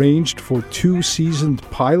 I've arranged for 2 seasoned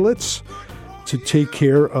pilots to take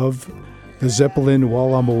care of the Zeppelin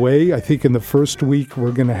while I'm away. I think in the first week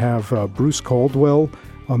we're going to have Bruce Caldwell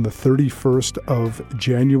on the 31st of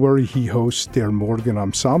January. He hosts Der Morgen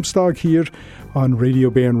am Samstag here on Radio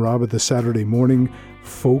Bern Raba, the Saturday morning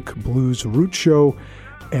folk blues root show.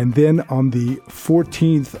 And then on the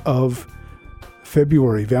 14th of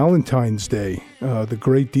February, Valentine's Day, the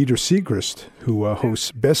great Dieter Siegrist, who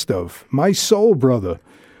hosts Best Of, my soul brother,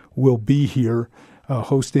 will be here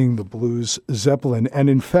hosting the Blues Zeppelin. And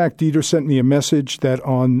in fact, Dieter sent me a message that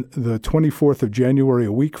on the 24th of January,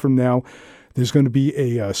 a week from now, there's going to be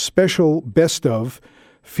a special Best Of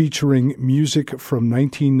featuring music from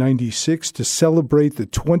 1996 to celebrate the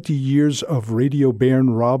 20 years of Radio Bern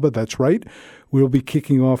Raba. That's right. We'll be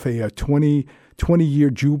kicking off a 20-year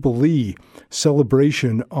Jubilee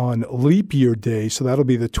celebration on Leap Year Day. So that'll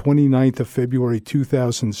be the 29th of February,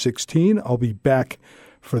 2016. I'll be back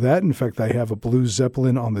for that. In fact, I have a Blues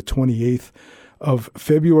Zeppelin on the 28th of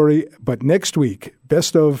February. But next week,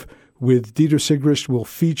 Best Of with Dieter Siegrist will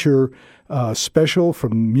feature special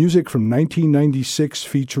from music from 1996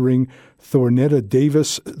 featuring Thornetta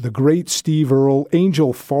Davis, the great Steve Earle,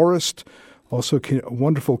 Angel Forrest, also a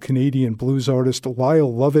wonderful Canadian blues artist,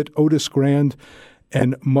 Lyle Lovett, Otis Grand,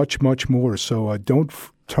 and much, much more. So don't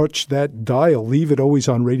touch that dial. Leave it always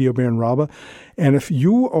on Radio Bern Raba. And if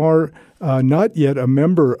you are not yet a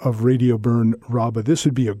member of Radio Bern Raba, this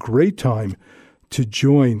would be a great time to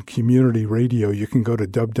join community radio. You can go to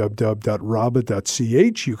www.raba.ch.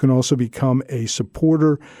 You can also become a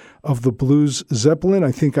supporter of the Blues Zeppelin.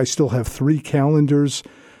 I think I still have 3 calendars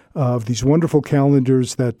of these wonderful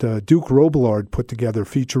calendars that Duke Robillard put together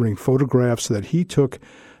featuring photographs that he took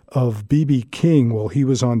of B.B. King while he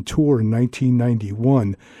was on tour in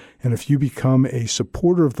 1991. And if you become a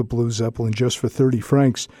supporter of the Blues Zeppelin just for 30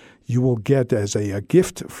 francs, you will get as a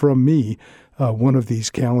gift from me one of these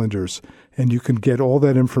calendars. And you can get all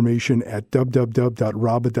that information at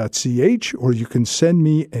www.raba.ch, or you can send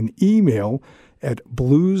me an email at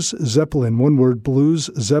Blues Zeppelin, one word, Blues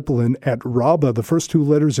Zeppelin at Raba, the first 2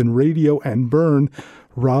 letters in radio and Bern,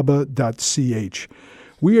 raba.ch.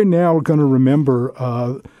 We are now going to remember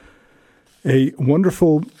a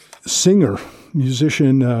wonderful singer,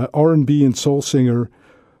 musician, R&B and soul singer,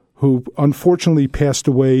 who unfortunately passed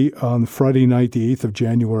away on Friday night, the 8th of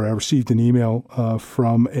January. I received an email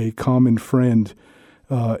from a common friend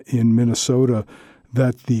in Minnesota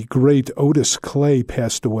that the great Otis Clay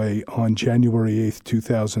passed away on January 8th,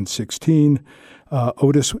 2016.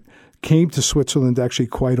 Otis came to Switzerland actually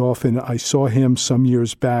quite often. I saw him some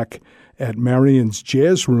years back at Marion's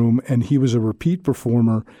Jazz Room, and he was a repeat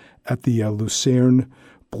performer at the Lucerne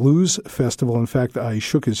Blues Festival. In fact, I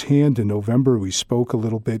shook his hand in November. We spoke a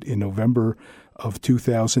little bit in November of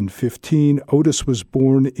 2015. Otis was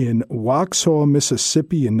born in Waxhaw,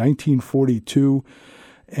 Mississippi in 1942,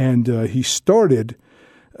 and he started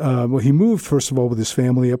he moved, first of all, with his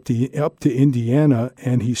family up to Indiana,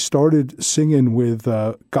 and he started singing with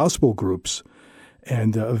gospel groups,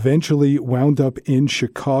 and eventually wound up in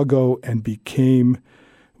Chicago and became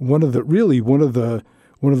one of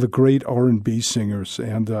the great R&B singers.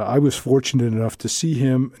 And I was fortunate enough to see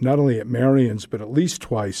him not only at Marion's, but at least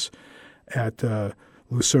twice at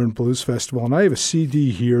Lucerne Blues Festival. And I have a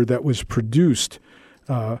CD here that was produced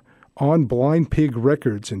on Blind Pig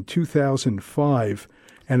Records in 2005.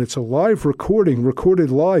 And it's a live recording, recorded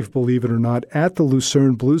live, believe it or not, at the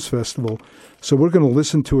Lucerne Blues Festival. So we're going to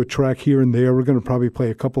listen to a track here and there. We're going to probably play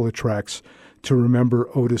a couple of tracks to remember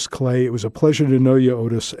Otis Clay. It was a pleasure to know you,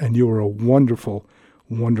 Otis, and you were a wonderful,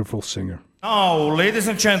 wonderful singer. Now, ladies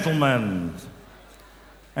and gentlemen,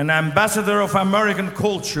 an ambassador of American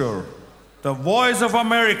culture, the voice of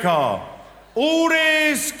America,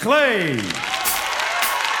 Otis Clay. You're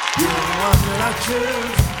the one that I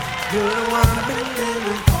choose. You're the one I've been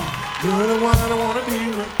living for. You're the one I want to be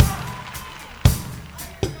with.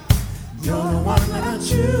 You're the one that I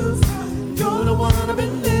choose. You're the one I've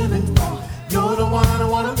been living for. You're the one I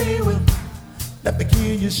want to be with. Let me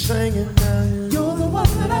hear you singing now. You're the one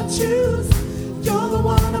that I choose. You're the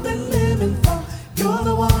one I've been living for. You're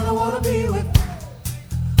the one I want to be with.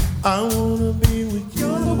 I want to be with you.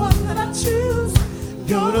 You're the one that I choose.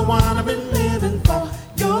 You're the one I've been living for.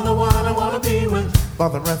 You're the one I want to be with for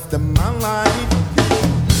the rest of my life.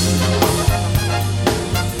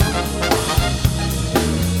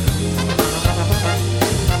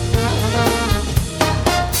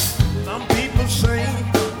 Some people say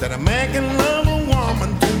that a man can love a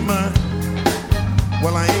woman too much.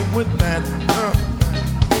 Well, I ain't with that.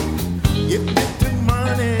 If it took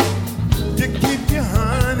money to keep you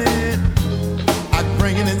honey, I'd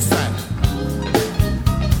bring it inside.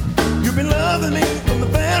 You've been loving me from the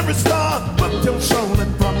very start, but your soul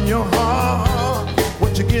and from your heart.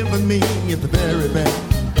 What you're giving me is the very best.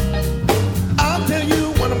 I'll tell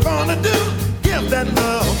you what I'm gonna do. Give that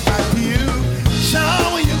love back to you.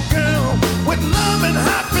 Shower you, girl, with love and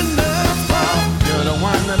happiness. You're the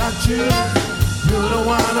one that I choose. You're the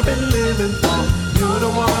one I've been living for. You're the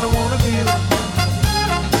one I wanna be with.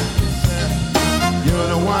 You're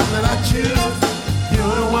the one that I choose.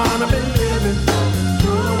 You're the one I've been living for.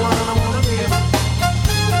 You're the one I wanna be with.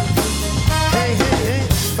 Hey, hey, hey.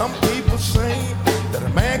 Some people say that a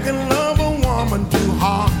man can love a woman too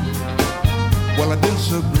hard. Well, I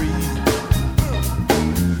disagree.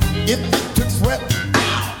 If it took sweat,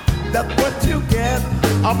 that's what you get.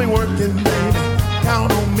 I'll be working, baby.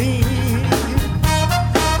 Count on me.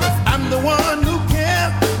 I'm the one who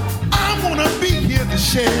cares. I wanna be here to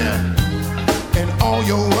share. And all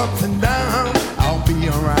your ups and downs, I'll be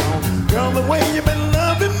around. Girl, the way you've been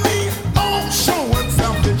loving me, oh, so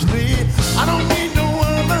unselfishly. I don't need no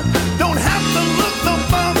other, don't have to look no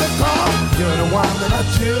further, 'cause you're the one that I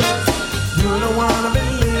choose. You're the one I've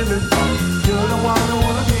been living for. You're the one I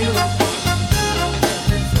wanna be with.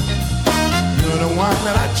 You're the one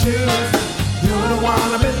that I choose. You're the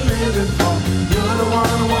one I've been living for. You're the one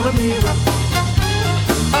I wanna be with.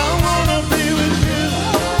 I wanna be with you.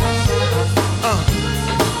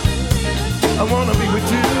 I wanna be with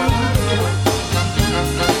you.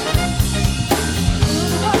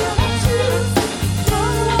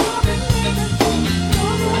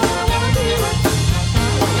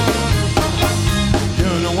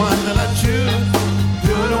 You're the one that I choose.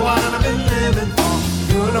 You're the one I've been living for.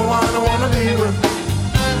 You're the one I wanna be with.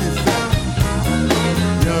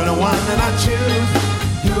 You're the one that I choose.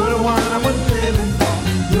 You're the one I've been living for.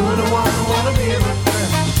 You're the one I wanna be with.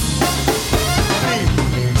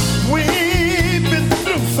 We've been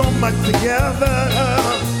through so much together.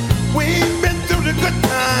 We've been through the good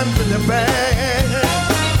times and the bad.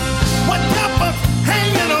 What kept us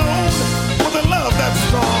hanging on with a love that's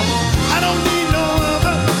strong? I don't need no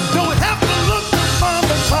other. Don't have to look for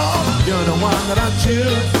the song. You're the one that I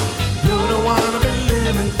choose. You're the one I've been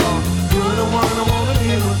living for. You're the one I wanna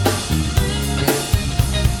be with.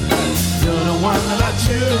 You're the one that I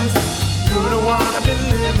choose. You're the one I've been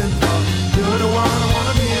living for. You're the one I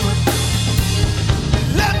wanna be with.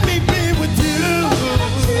 Let me be with you.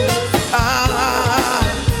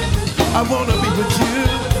 I wanna be with you.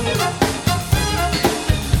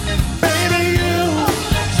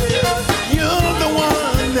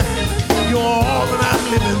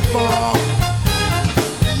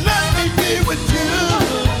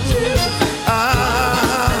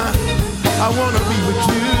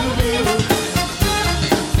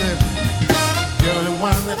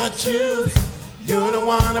 that I choose. You're the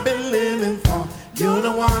one I've been living for. You're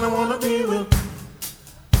the one I wanna be with.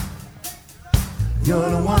 You're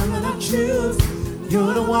the one that I choose.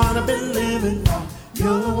 You're the one I've been living for.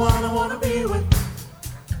 You're the one I wanna be with.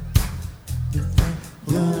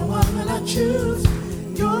 You're the one that I choose.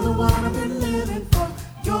 You're the one I've been living for.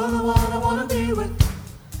 You're the one I wanna be with.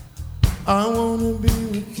 I wanna be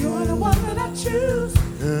with you. You're the one that I choose.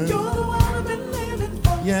 Yeah. You're the one I've been living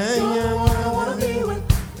for. Yeah, you're the one I wanna be with.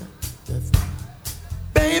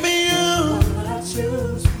 Baby,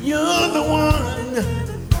 you're the one.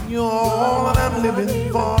 You're all that I'm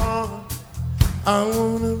living for. I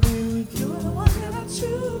wanna be with you. You're the one that I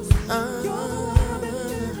choose.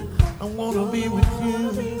 I wanna be with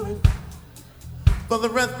you for the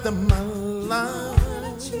rest of my life.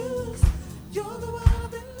 You're the one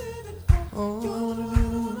I've been living for. I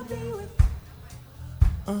wanna be with.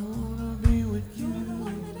 I wanna be with you. You're the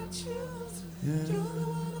one that I choose. You're the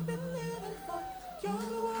one I've been living for. You're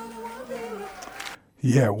the one I wanna be with.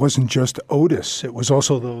 Yeah, it wasn't just Otis. It was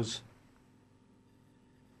also those...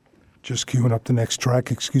 Just queuing up the next track,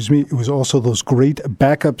 excuse me. It was also those great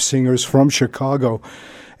backup singers from Chicago.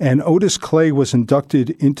 And Otis Clay was inducted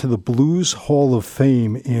into the Blues Hall of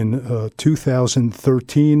Fame in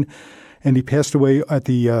 2013. And he passed away at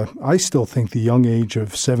the, I still think, the young age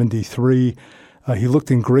of 73. He looked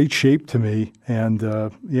in great shape to me. And,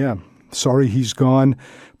 yeah, sorry he's gone.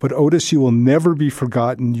 But Otis, you will never be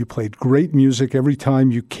forgotten. You played great music every time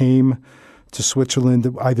you came to Switzerland,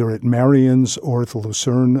 either at Marion's or at the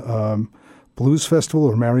Lucerne Blues Festival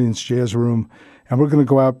or Marion's Jazz Room. And we're going to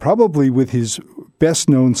go out probably with his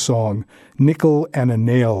best-known song, Nickel and a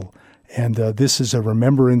Nail. And this is a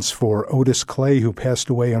remembrance for Otis Clay, who passed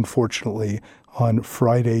away, unfortunately, on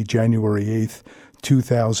Friday, January 8th,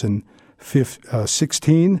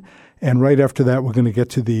 2016. And right after that, we're going to get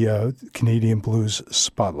to the Canadian Blues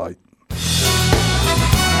Spotlight.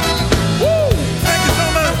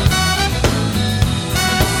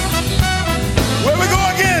 Where we go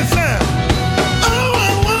again, Sam? Oh, I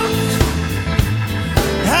want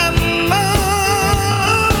and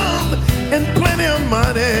love and plenty of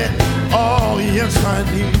money. Oh, yes, I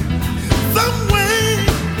need. Some way,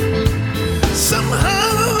 somehow,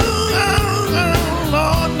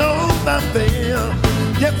 Lord knows I fail.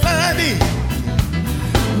 Yes, I need.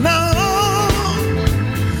 Now,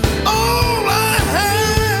 all I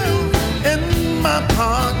have in my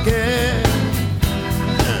pocket.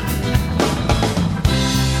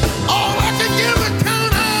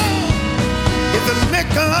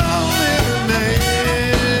 Nickel and a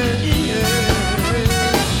nail.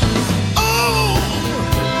 Oh,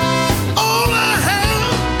 all I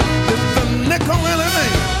have is the nickel and a nail.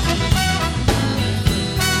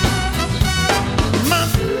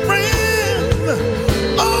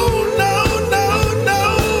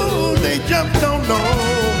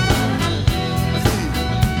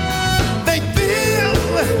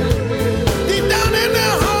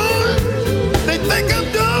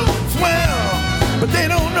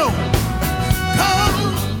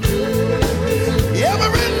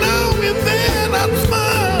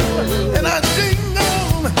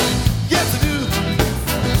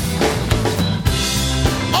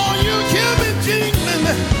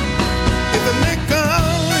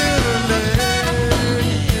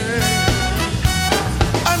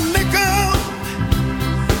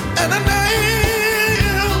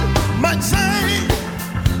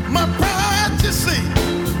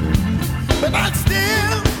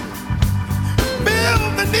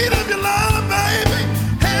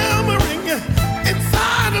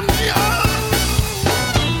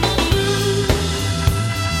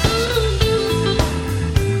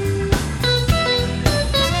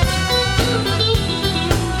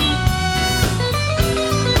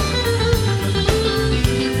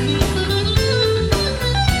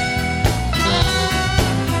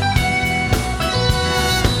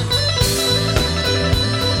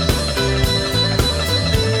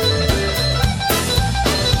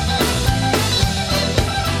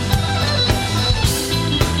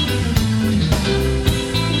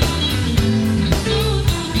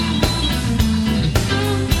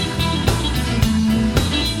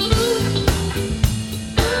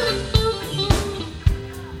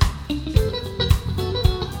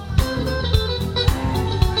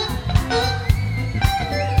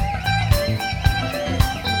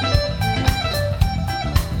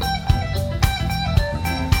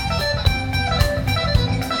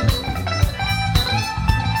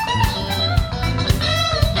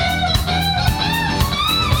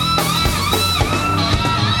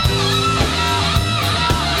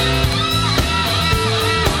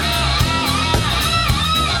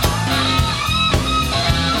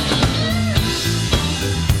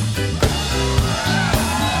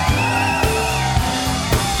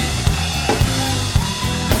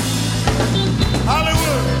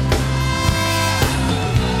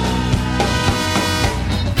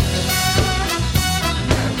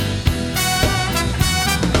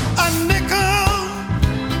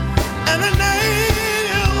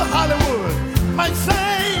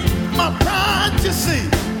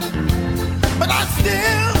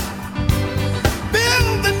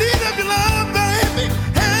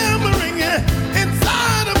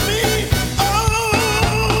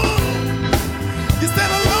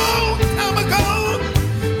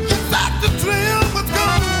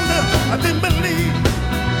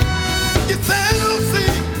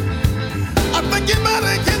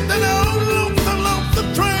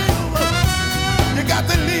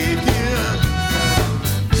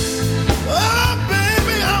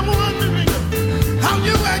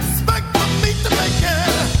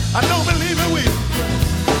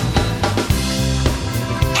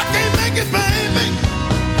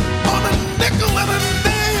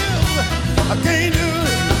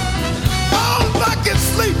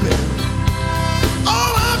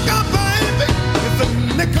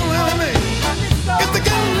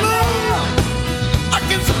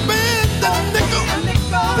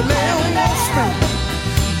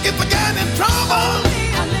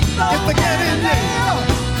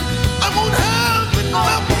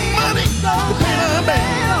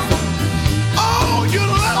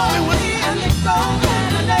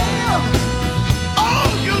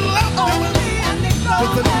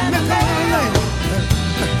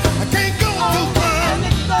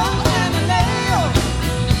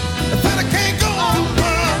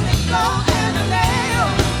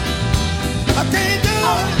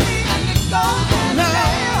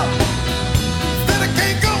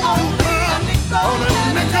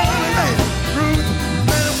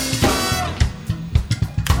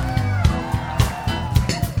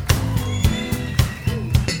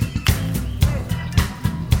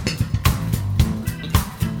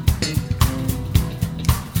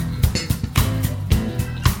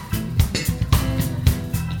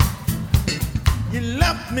 You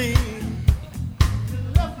left me.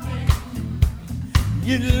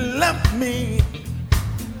 You left me.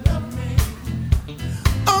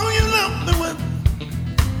 Oh, you left me with.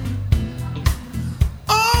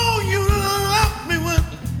 Oh, you left me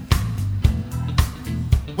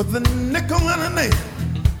with a nickel and a nail.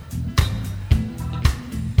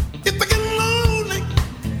 If I get lonely,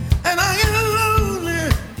 and I get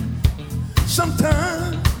lonely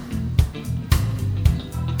sometimes,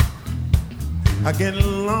 I get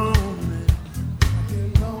lonely.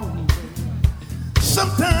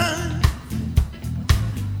 Sometimes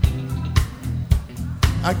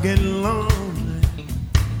I get lonely.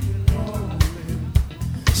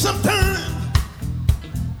 Sometimes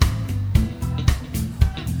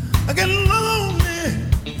I get lonely.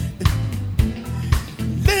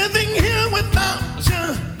 Living here without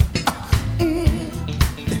you.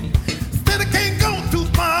 Said I can't go too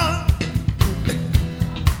far.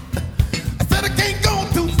 I said I can't go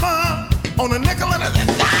too far on a nickel and a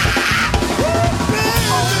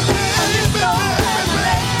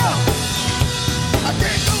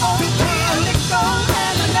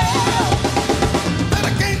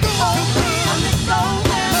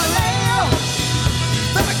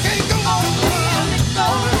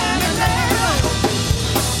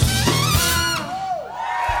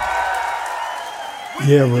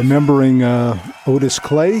Yeah, remembering Otis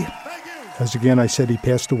Clay. As again, I said he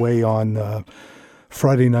passed away on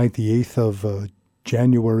Friday night, the 8th of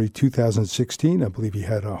January 2016. I believe he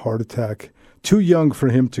had a heart attack. Too young for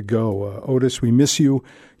him to go. Otis, we miss you.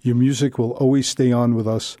 Your music will always stay on with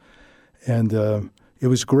us. And it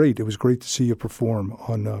was great. It was great to see you perform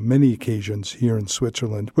on many occasions here in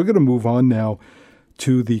Switzerland. We're going to move on now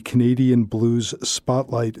to the Canadian Blues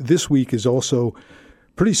Spotlight. This week is also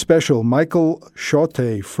pretty special. Michael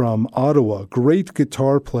Chote from Ottawa, great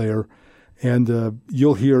guitar player, and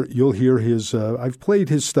you'll hear his. I've played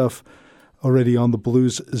his stuff already on the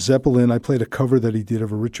Blues Zeppelin. I played a cover that he did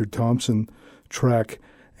of a Richard Thompson track,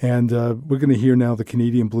 and we're going to hear now the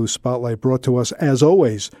Canadian Blues Spotlight, brought to us as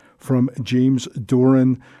always from James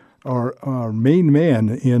Doran, our main man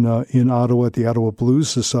in Ottawa at the Ottawa Blues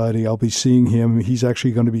Society. I'll be seeing him. He's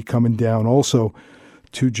actually going to be coming down also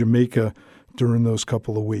to Jamaica during those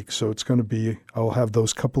couple of weeks. So it's going to be, I'll have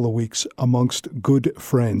those couple of weeks amongst good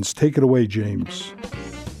friends. Take it away, James.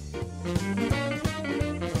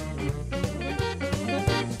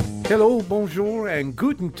 Hello, bonjour, and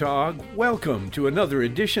guten tag. Welcome to another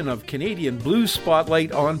edition of Canadian Blues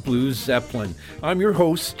Spotlight on Blues Zeppelin. I'm your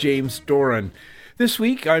host, James Doran. This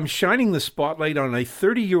week, I'm shining the spotlight on a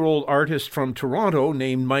 30-year-old artist from Toronto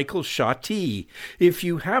named Michael Chote. If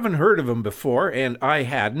you haven't heard of him before, and I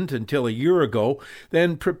hadn't until a year ago,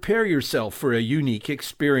 then prepare yourself for a unique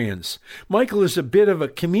experience. Michael is a bit of a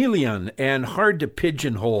chameleon and hard to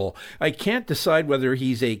pigeonhole. I can't decide whether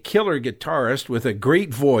he's a killer guitarist with a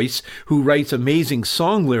great voice who writes amazing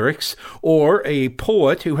song lyrics, or a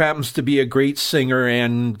poet who happens to be a great singer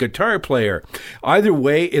and guitar player. Either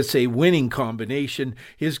way, it's a winning combination.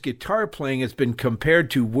 His guitar playing has been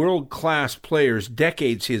compared to world-class players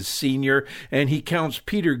decades his senior, and he counts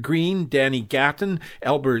Peter Green, Danny Gatton,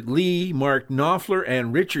 Albert Lee, Mark Knopfler,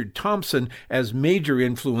 and Richard Thompson as major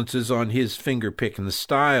influences on his finger-picking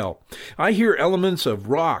style. I hear elements of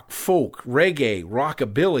rock, folk, reggae,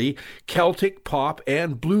 rockabilly, Celtic, pop,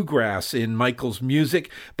 and bluegrass in Michael's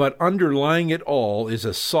music, but underlying it all is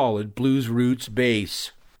a solid blues roots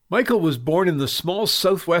base. Michael was born in the small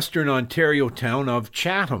southwestern Ontario town of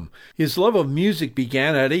Chatham. His love of music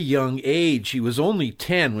began at a young age. He was only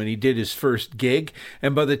 10 when he did his first gig,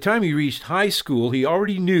 and by the time he reached high school, he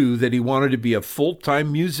already knew that he wanted to be a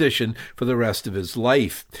full-time musician for the rest of his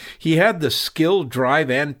life. He had the skill,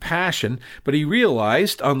 drive, and passion, but he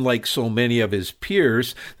realized, unlike so many of his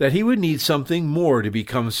peers, that he would need something more to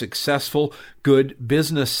become successful, good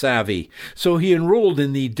business savvy. So he enrolled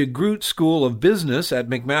in the DeGroote School of Business at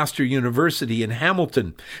McMaster University in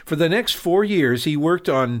Hamilton. For the next 4 years, he worked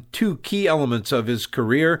on two key elements of his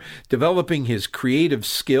career, developing his creative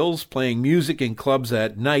skills, playing music in clubs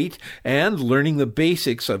at night, and learning the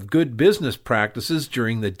basics of good business practices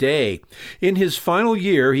during the day. In his final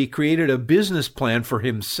year, he created a business plan for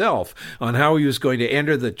himself on how he was going to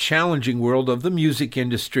enter the challenging world of the music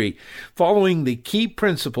industry, following the key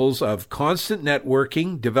principles of constant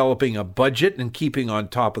networking, developing a budget and keeping on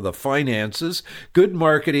top of the finances, good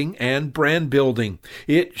marketing, marketing and brand building.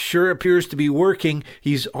 It sure appears to be working.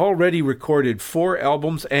 He's already recorded 4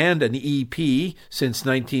 albums and an EP since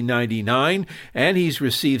 1999, and he's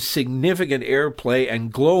received significant airplay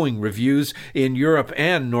and glowing reviews in Europe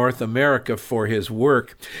and North America for his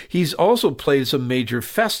work. He's also played some major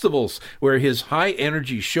festivals where his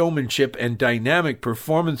high-energy showmanship and dynamic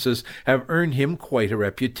performances have earned him quite a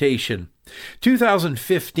reputation.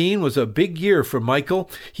 2015 was a big year for Michael.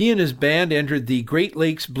 He and his band entered the Great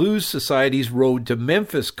Lakes Blues Society's Road to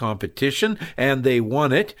Memphis competition, and they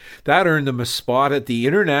won it. That earned them a spot at the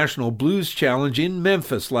International Blues Challenge in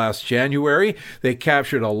Memphis last January. They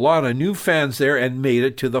captured a lot of new fans there and made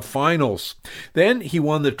it to the finals. Then he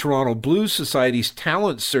won the Toronto Blues Society's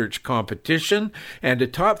Talent Search competition, and to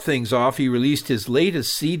top things off, he released his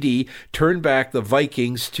latest CD, Turn Back the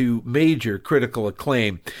Vikings, to major critical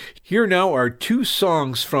acclaim. Here now are 2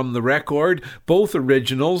 songs from the record, both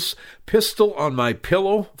originals, Pistol on My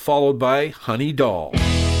Pillow, followed by Honey Doll.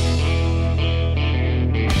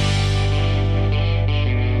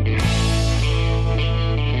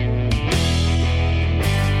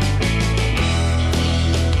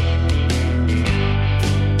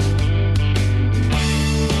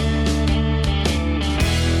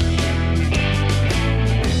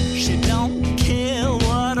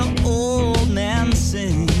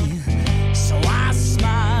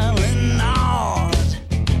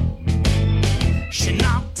 She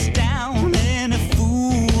knocks down any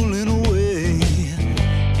fool in a way.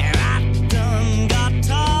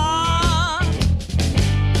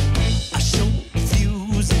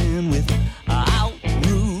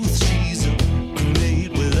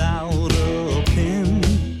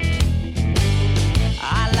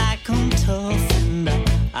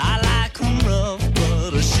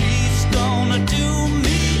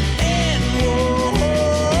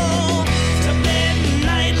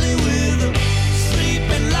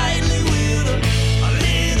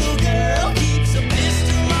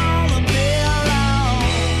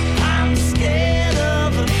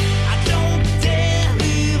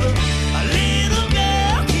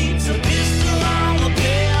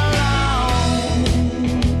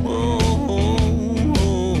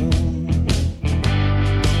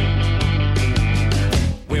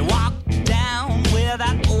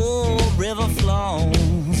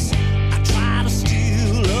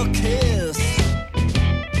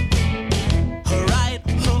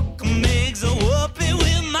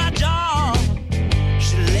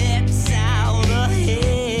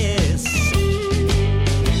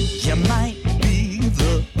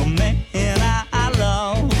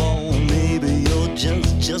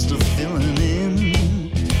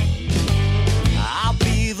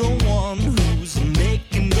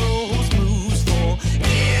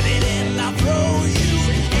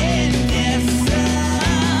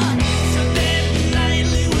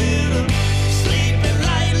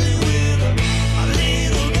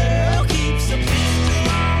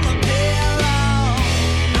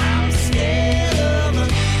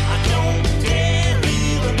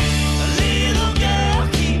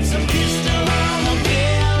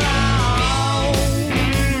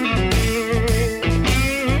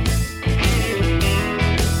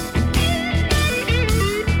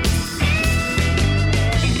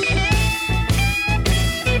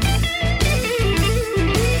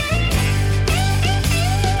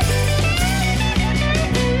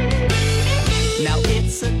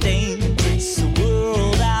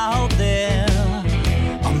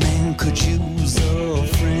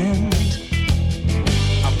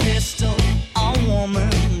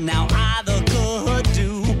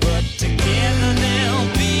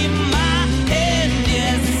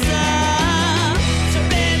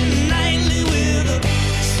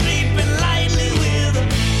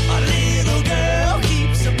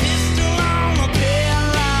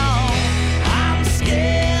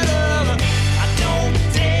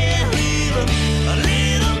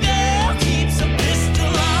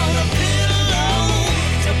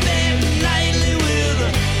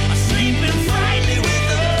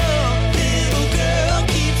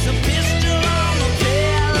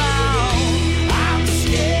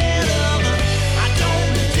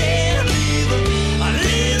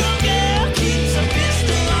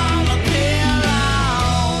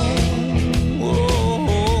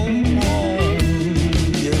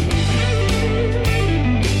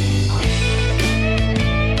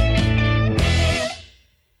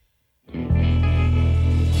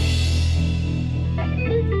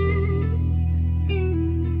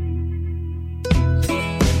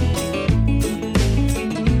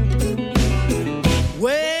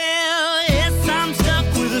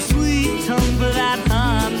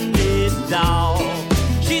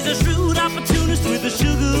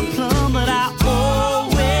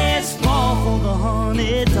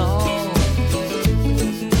 honey dog.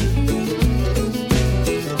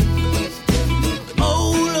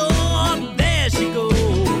 Oh Lord, there she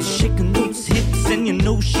goes, shaking those hips, and you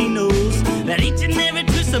know she knows that each and every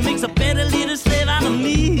twist makes a better little slave out of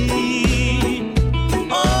me.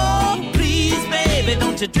 Oh, please, baby,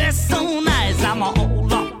 don't you dress so nice? I'm all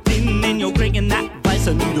locked in and you're breaking that vice.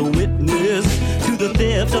 I need a witness to the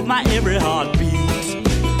theft of my every heartbeat.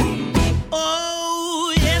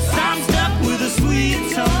 Oh, yes, I'm stuck with a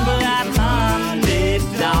sweet tongue, but that honey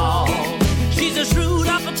dog. She's a shrewd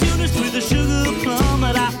opportunist with a sugar plum,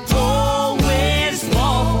 but I always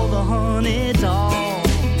fall for the honey dog.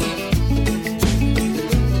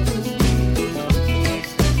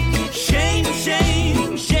 Shame,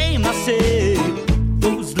 I say,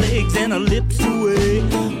 those legs and her lips away.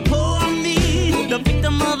 Poor me, the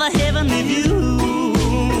victim of a heavenly view.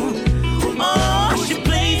 Oh, she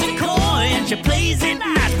plays it coy and she plays it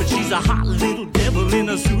nice, but she's a hot little devil in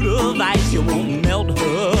a suit of ice. You won't melt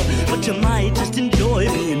her, but you might just enjoy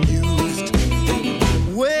being used.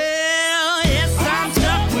 Well, yes, I'm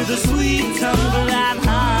stuck with a sweet tongue, but that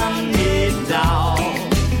honey dog.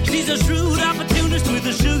 She's a shrewd opportunist with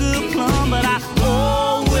a sugar plum, but I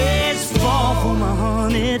always fall for my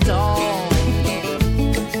honey dog.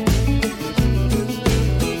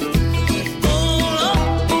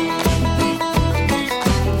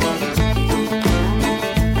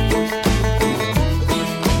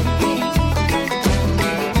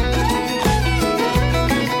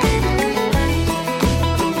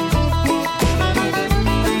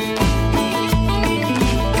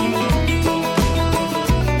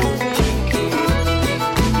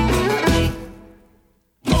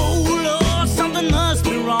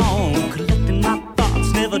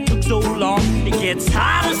 It's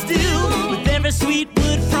harder still with every sweet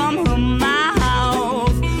word from her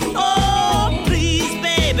mouth. Oh, please,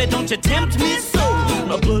 baby, don't you tempt me so.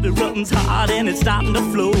 My blood it runs hard and it's starting to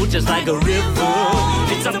flow just like a river.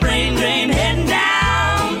 It's a brain drain heading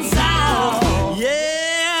down south.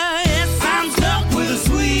 Yeah, yes, I'm stuck with a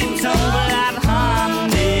sweet tongue, but that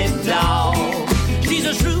honey dog. She's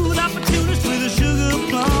a shrewd opportunist with a sugar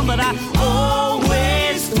plum, but I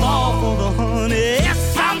always fall for the honey.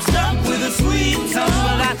 Yes, I'm stuck with a sweet tongue,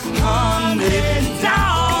 but that honey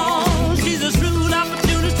dog. She's a shrewd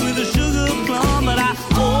opportunist with a sugar plum, but I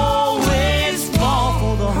always fall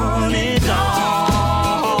for the honey dog.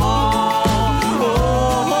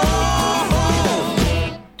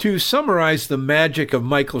 To summarize the magic of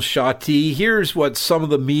Michael Shotee, here's what some of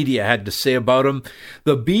the media had to say about him.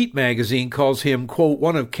 The Beat magazine calls him, quote,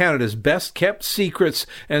 one of Canada's best-kept secrets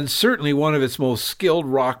and certainly one of its most skilled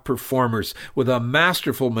rock performers, with a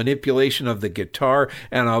masterful manipulation of the guitar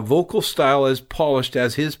and a vocal style as polished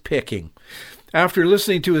as his picking. After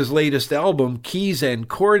listening to his latest album, Keys and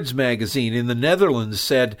Chords magazine in the Netherlands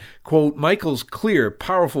said, quote, Michael's clear,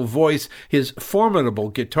 powerful voice, his formidable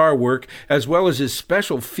guitar work, as well as his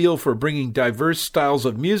special feel for bringing diverse styles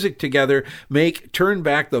of music together make Turn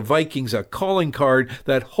Back the Vikings a calling card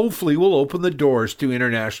that hopefully will open the doors to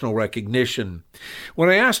international recognition. When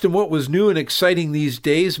I asked him what was new and exciting these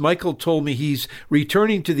days, Michael told me he's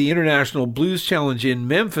returning to the International Blues Challenge in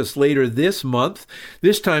Memphis later this month.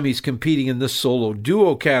 This time he's competing in the solo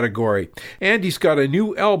duo category. And he's got a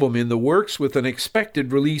new album in the works with an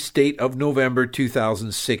expected release date of November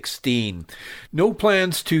 2016. No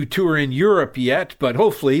plans to tour in Europe yet, but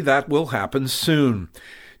hopefully that will happen soon.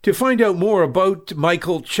 To find out more about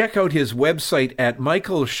Michael, check out his website at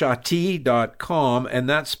michaelshotee.com, and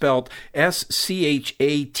that's spelled S-C-H-A-T-T-E.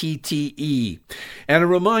 And a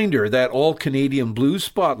reminder that all Canadian Blues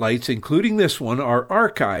Spotlights, including this one, are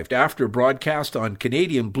archived after broadcast on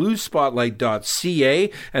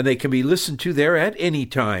CanadianBluesSpotlight.ca, and they can be listened to there at any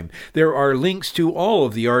time. There are links to all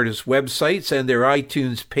of the artists' websites and their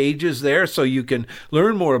iTunes pages there, so you can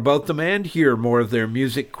learn more about them and hear more of their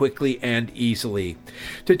music quickly and easily.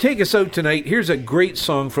 To take us out tonight, here's a great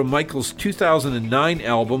song from Michael's 2009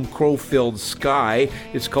 album, Crow-Filled Sky.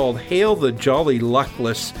 It's called Hail the Jolly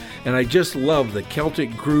Luckless, and I just love the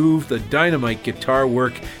Celtic groove, the dynamite guitar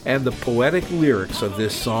work, and the poetic lyrics of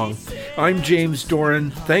this song. I'm James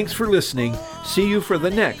Doran. Thanks for listening. See you for the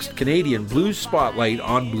next Canadian Blues Spotlight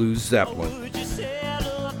on Blues Zeppelin. Would you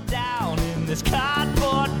settle down in this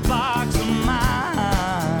cardboard box of mine?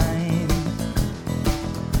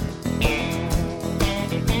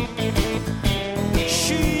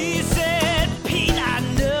 She said, Pete, I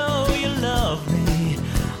know you love me.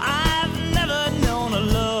 I've never known a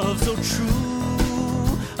love so true.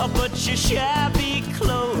 But your shabby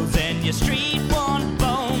clothes and your street-worn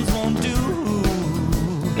bones won't do.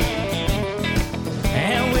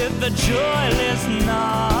 And with the joyless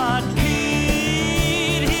knot,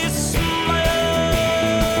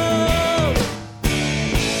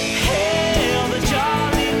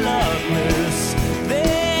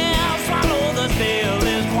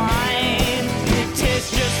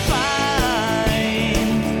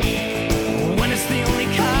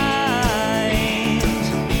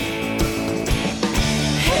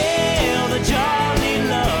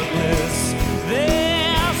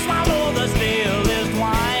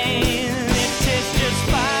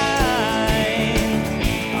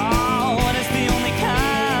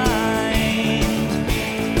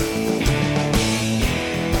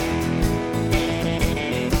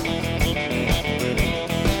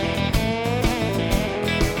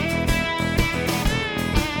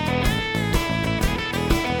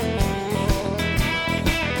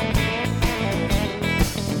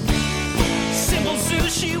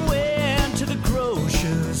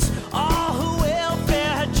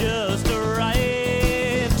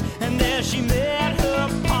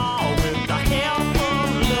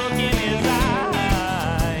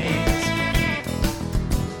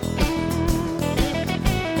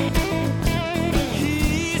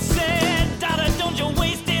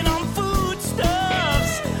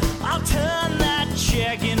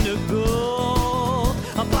 blackjack into gold.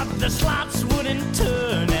 But the slots wouldn't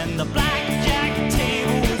turn and the blackjack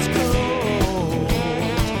table was cold.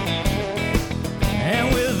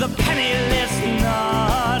 And with a penniless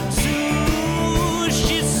nod too,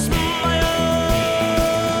 she smiled.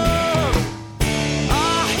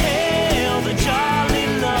 Ah, hail the jolly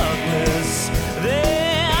luckless,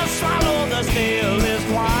 they swallow the staleless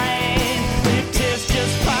wine. It tastes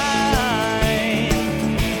just fine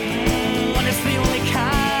when it's the only kind.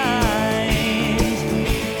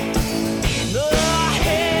 Ah,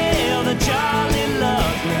 hail the jolly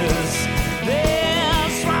luckless, they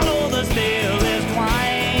swallow the staleless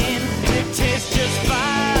wine. It tastes just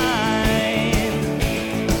fine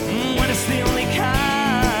when it's the only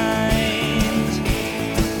kind.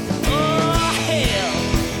 Oh, hell.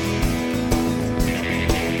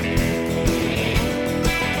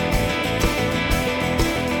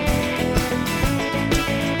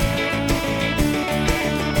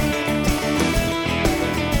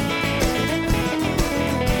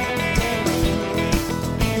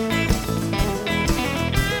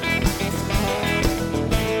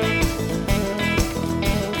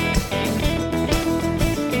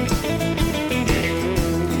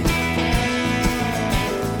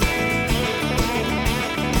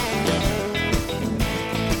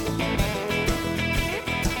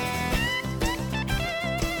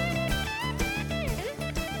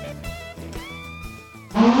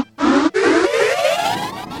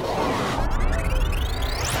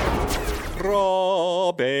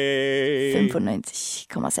 Robbie.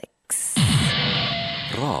 95,6.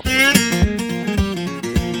 Robbie.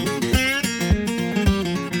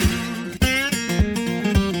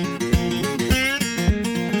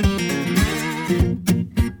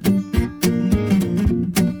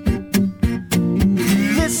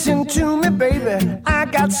 Listen to me, baby, I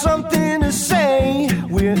got something to say.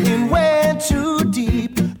 We're in way too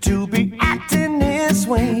deep to be acting this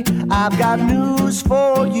way. I've got news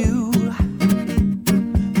for you.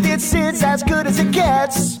 This is as good as it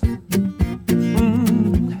gets.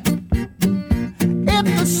 If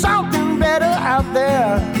there's something better out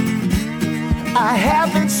there, I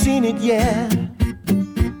haven't seen it yet.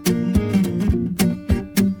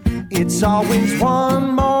 It's always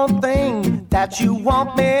one more thing that you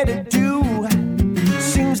want me to do.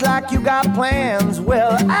 Seems like you got plans,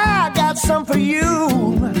 well, I got some for you.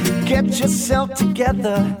 Get yourself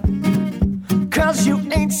together, 'cause you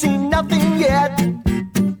ain't seen nothing yet.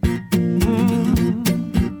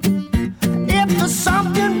 If there's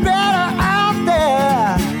something better out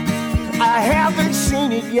there, I haven't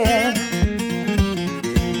seen it yet.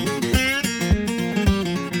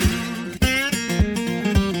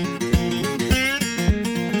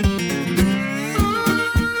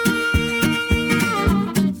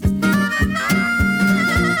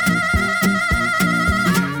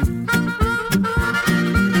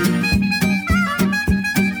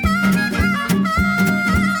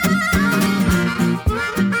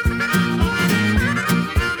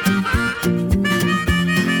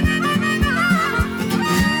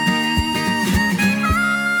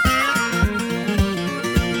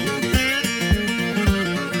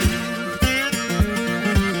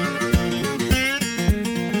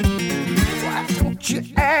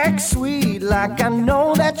 Like I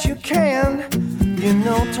know that you can. You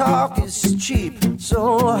know talk is cheap.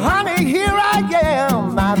 So honey, here I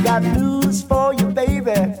am. I've got news for you,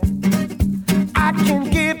 baby. I can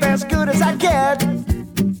give as good as I get.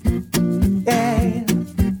 Yeah.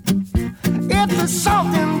 If there's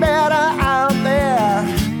something better out there,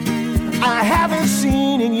 I haven't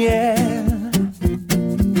seen it yet.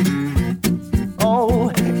 Oh,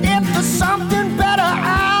 if there's something better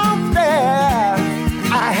out there,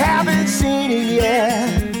 I haven't seen it yet.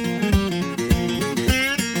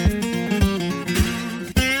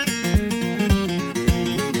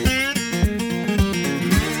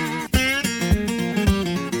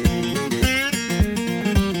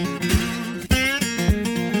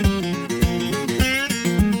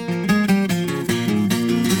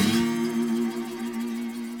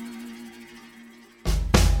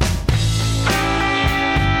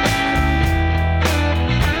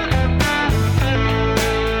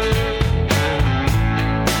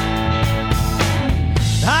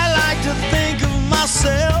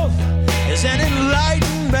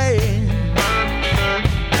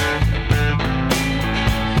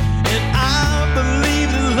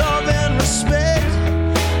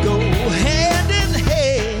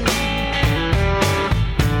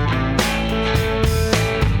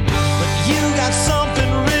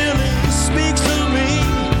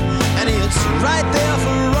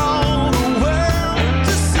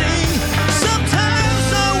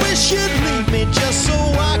 Just so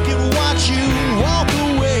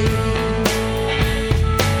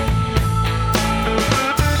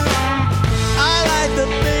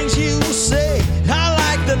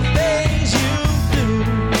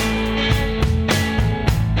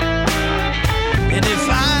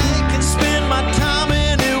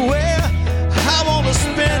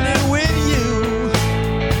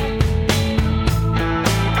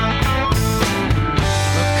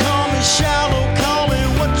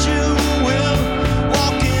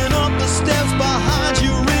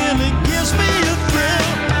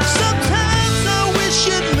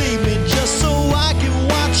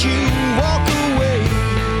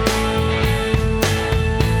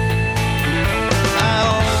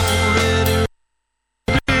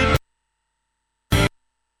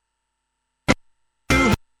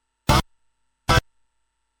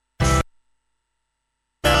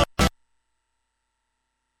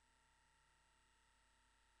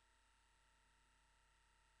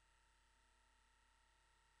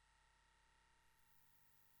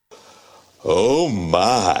Oh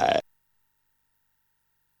my.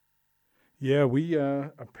 Yeah, we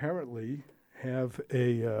apparently have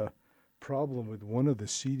a problem with one of the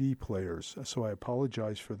CD players, so I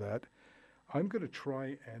apologize for that. I'm going to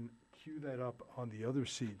try and cue that up on the other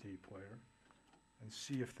CD player and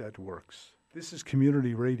see if that works. This is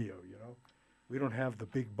community radio, you know. We don't have the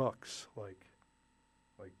big bucks like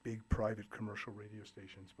big private commercial radio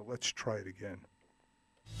stations, but let's try it again.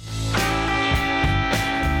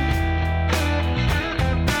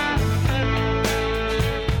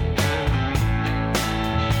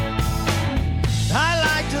 I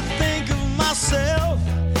like to think of myself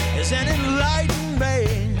as an enlightened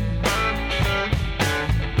man,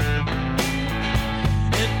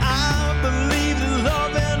 and I believe that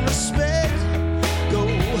love and respect go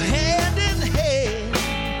hand in hand.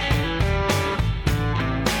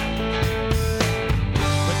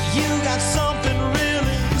 But you got something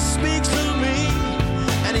really speaks to me,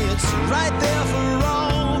 and it's right there for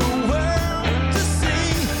all the world to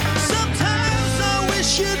see. Sometimes I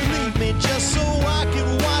wish you'd leave me just so I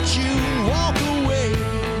can watch you walk away.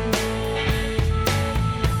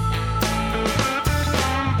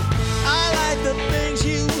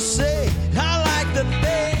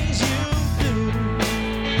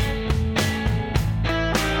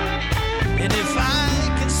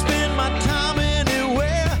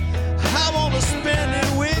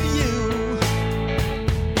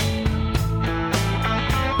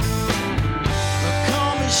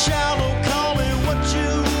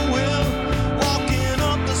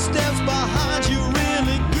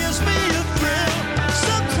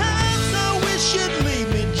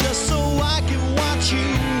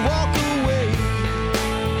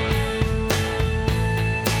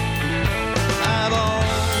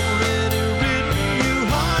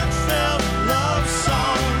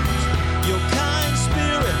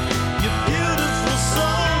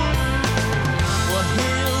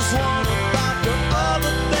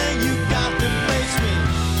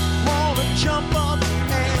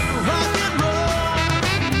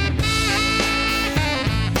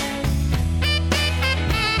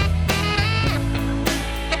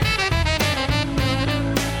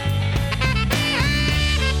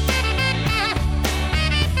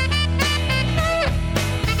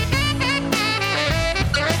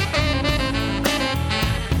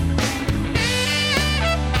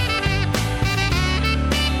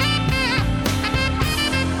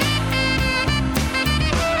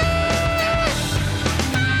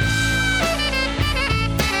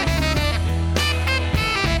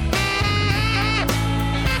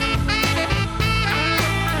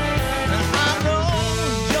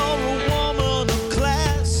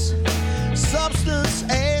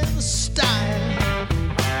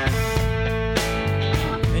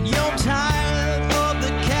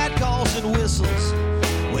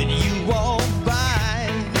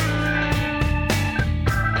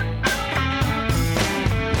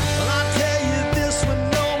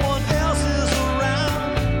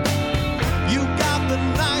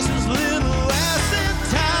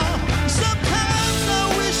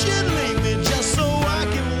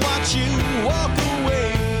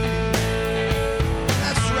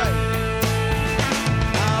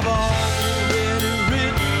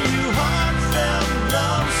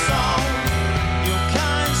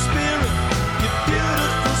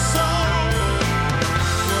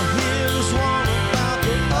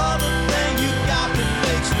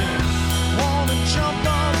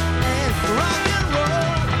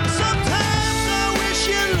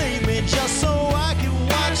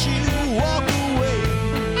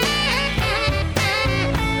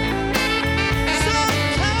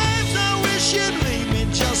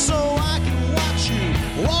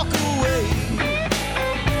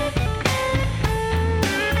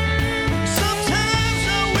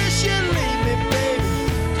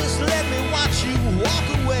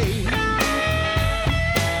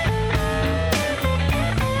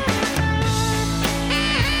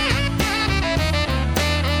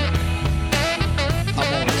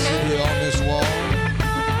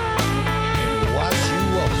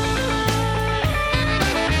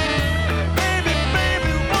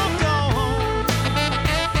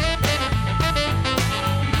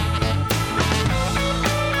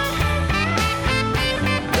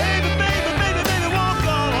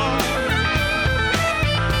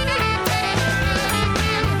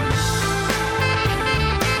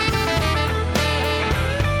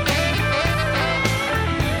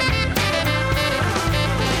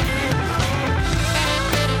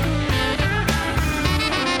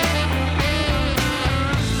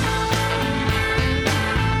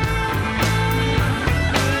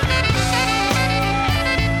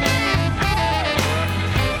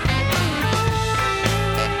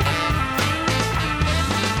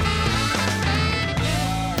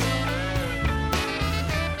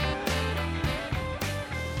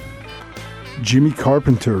 Jimmy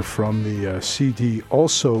Carpenter from the CD,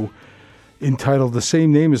 also entitled the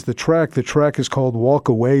same name as the track. The track is called Walk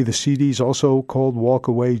Away. The CD is also called Walk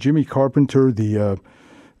Away. Jimmy Carpenter, the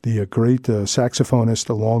great saxophonist,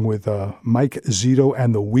 along with Mike Zito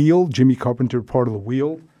and the Wheel. Jimmy Carpenter, part of the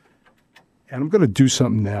Wheel. And I'm going to do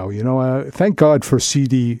something now. You know, thank God for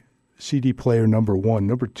CD player number 1.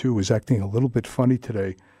 Number 2 is acting a little bit funny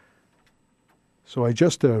today. So I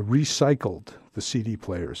just recycled the CD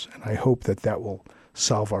players, and I hope that will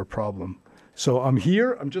solve our problem. So I'm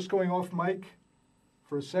here. I'm just going off mic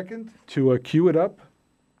for a second to cue it up.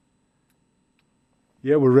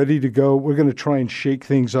 Yeah, we're ready to go. We're going to try and shake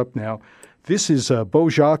things up now. This is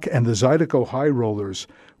Bojack and the Zydeco High Rollers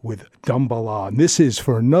with Dumbala. And this is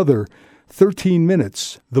for another 13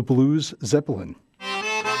 minutes, the Blues Zeppelin.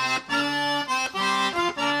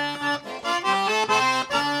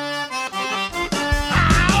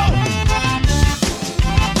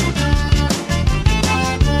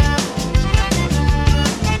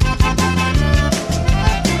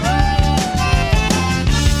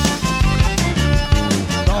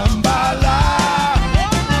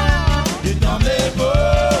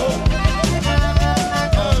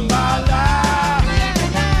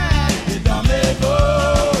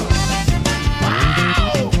 Bye.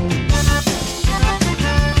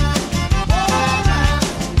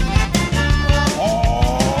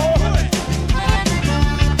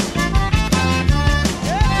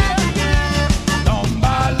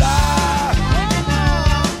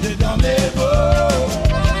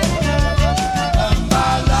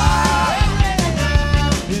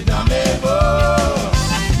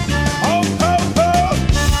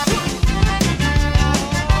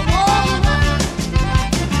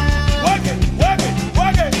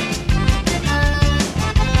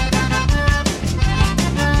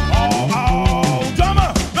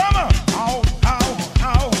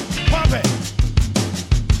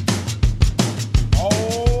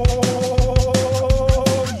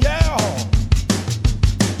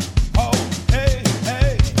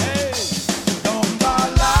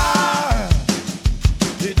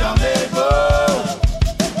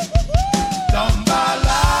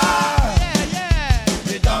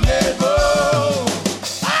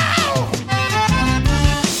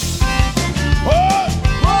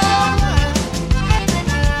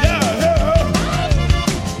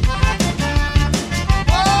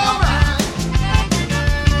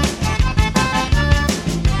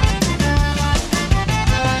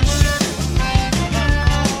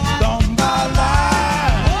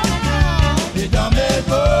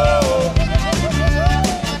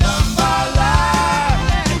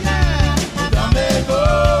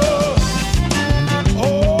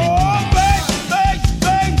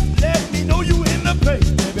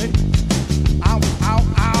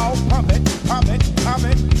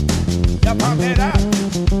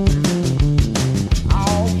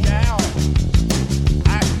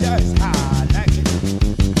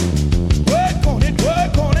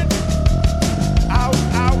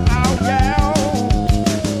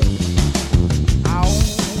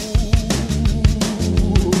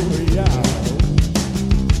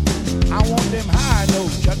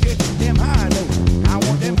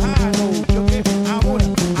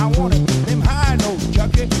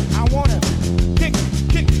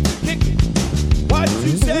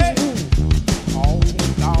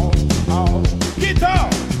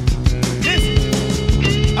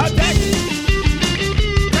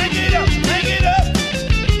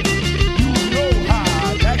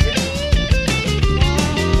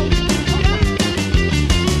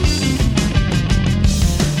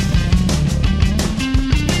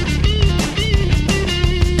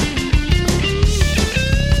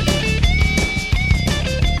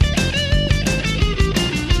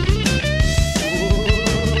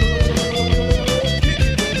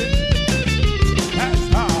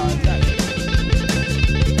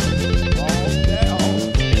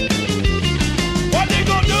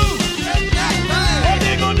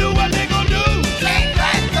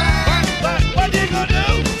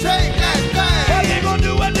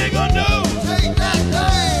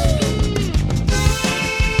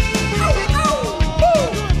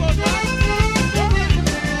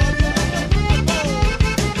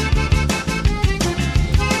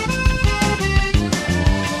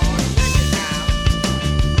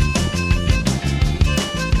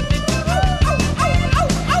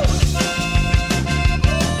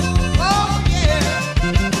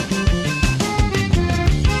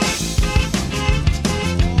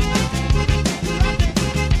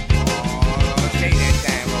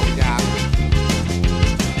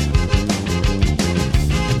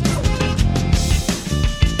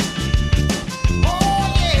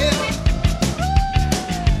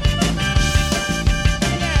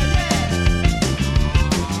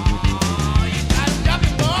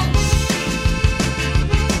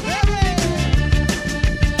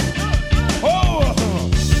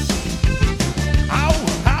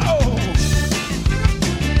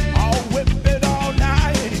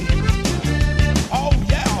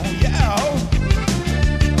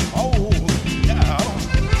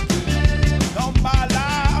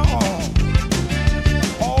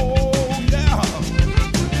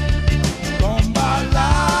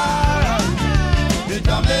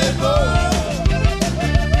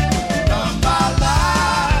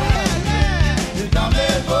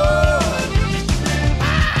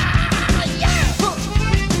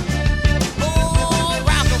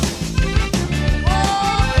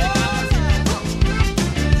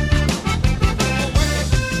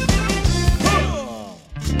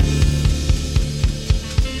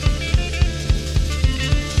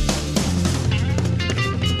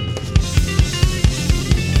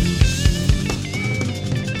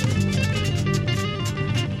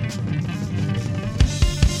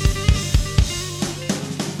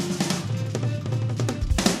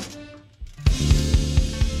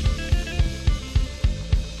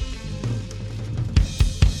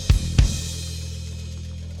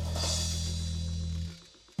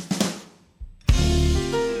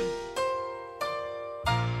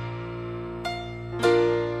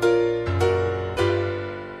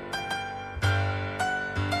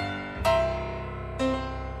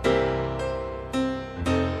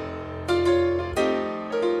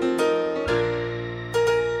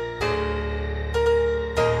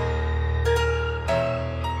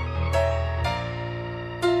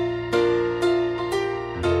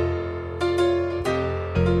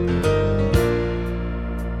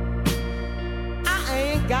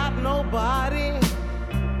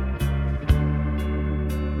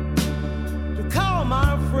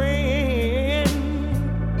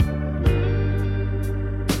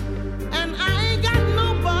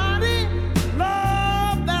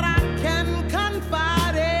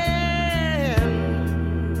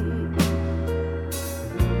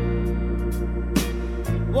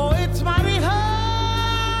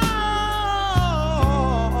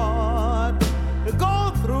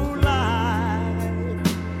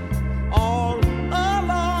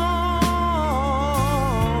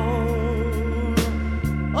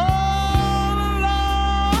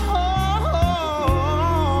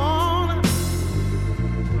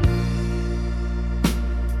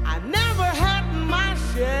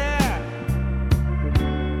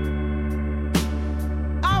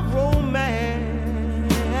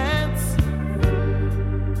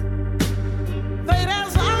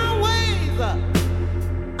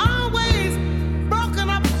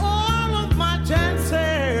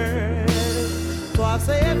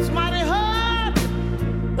 it's mighty hard.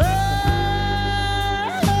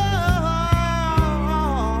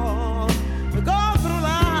 To go through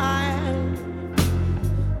life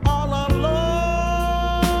all alone.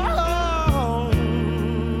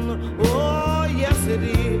 Oh, yes, it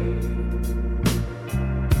is.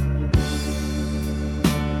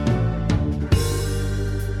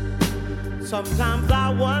 Sometimes I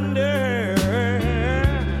wonder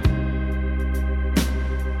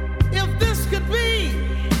if this could be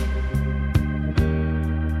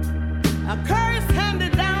a curse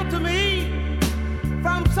handed down to me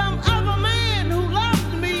from some other man who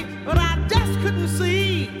loved me, but I just couldn't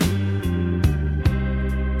see.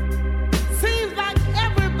 Seems like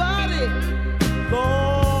everybody,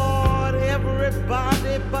 Lord,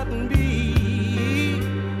 everybody but me.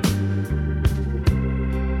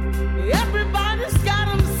 Everybody's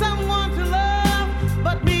got someone to love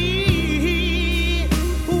but me.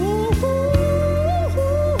 Ooh,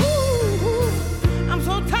 I'm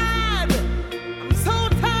so tired. I'm so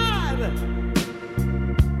tired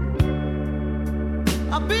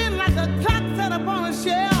of being like a clock set up on a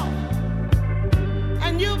shelf.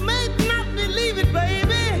 And you may not believe it,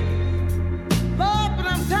 baby, Lord, but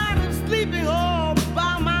I'm tired of sleeping all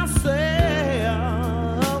by myself.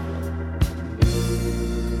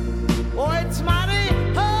 Oh, it's mighty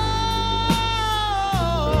hard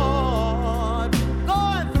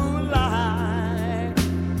going through life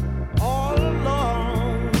all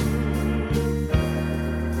alone.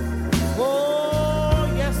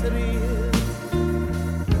 Oh, yes it is.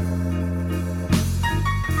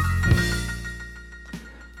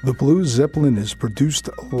 The Blue Zeppelin is produced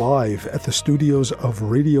live at the studios of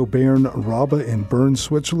Radio Bern Rabe in Bern,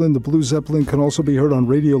 Switzerland. The Blue Zeppelin can also be heard on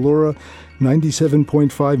Radio Laura, 97.5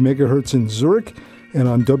 megahertz in Zurich, and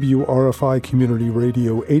on WRFI Community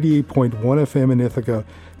Radio, 88.1 FM in Ithaca,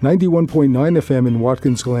 91.9 FM in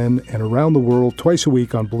Watkins Glen, and around the world twice a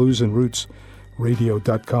week on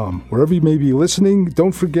bluesandrootsradio.com. Wherever you may be listening,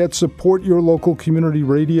 don't forget, support your local community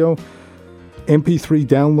radio. MP3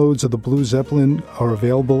 downloads of the Blue Zeppelin are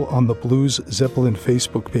available on the Blues Zeppelin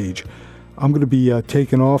Facebook page. I'm going to be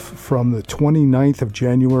taking off from the 29th of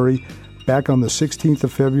January, back on the 16th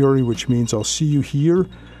of February, which means I'll see you here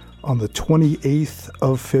on the 28th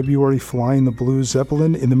of February flying the Blue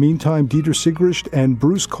Zeppelin. In the meantime, Dieter Sigrist and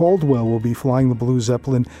Bruce Caldwell will be flying the Blue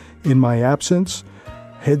Zeppelin in my absence.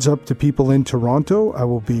 Heads up to people in Toronto. I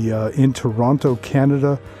will be in Toronto,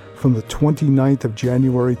 Canada, from the 29th of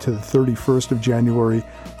January to the 31st of January.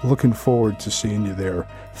 Looking forward to seeing you there.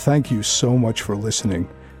 Thank you so much for listening.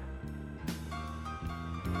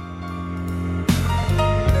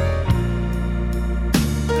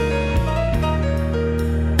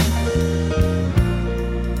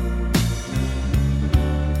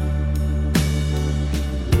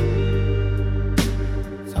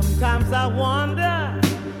 Sometimes I wonder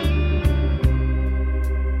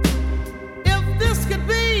if this could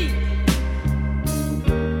be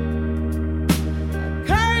a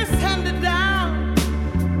curse handed down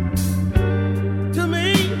to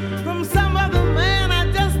me from some other man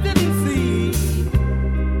I just didn't see.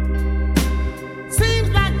 Seems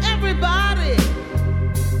like everybody,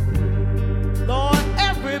 Lord,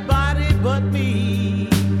 everybody but me.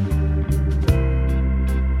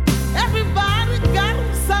 Everybody got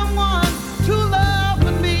someone to love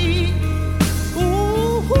but me.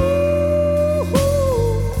 Ooh,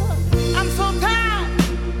 I'm so tired.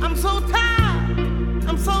 I'm so tired.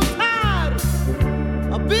 I'm so tired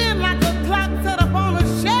of being like a clock set up on a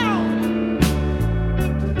shelf.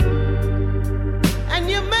 And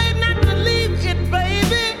you may not believe it,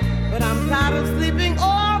 baby, but I'm tired of sleeping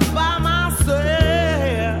all by myself.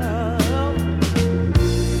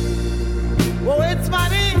 Oh, it's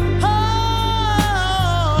mighty hard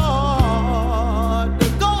to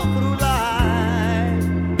go through life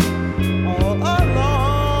all alone,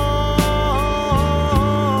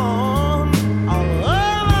 all alone.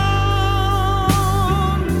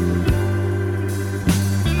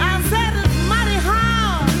 I said it's mighty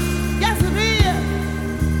hard, yes it is.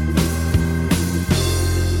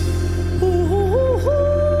 Ooh,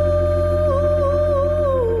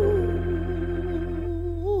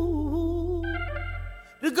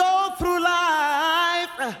 to go through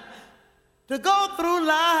life, to go through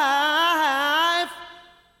life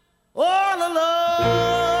all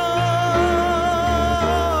alone.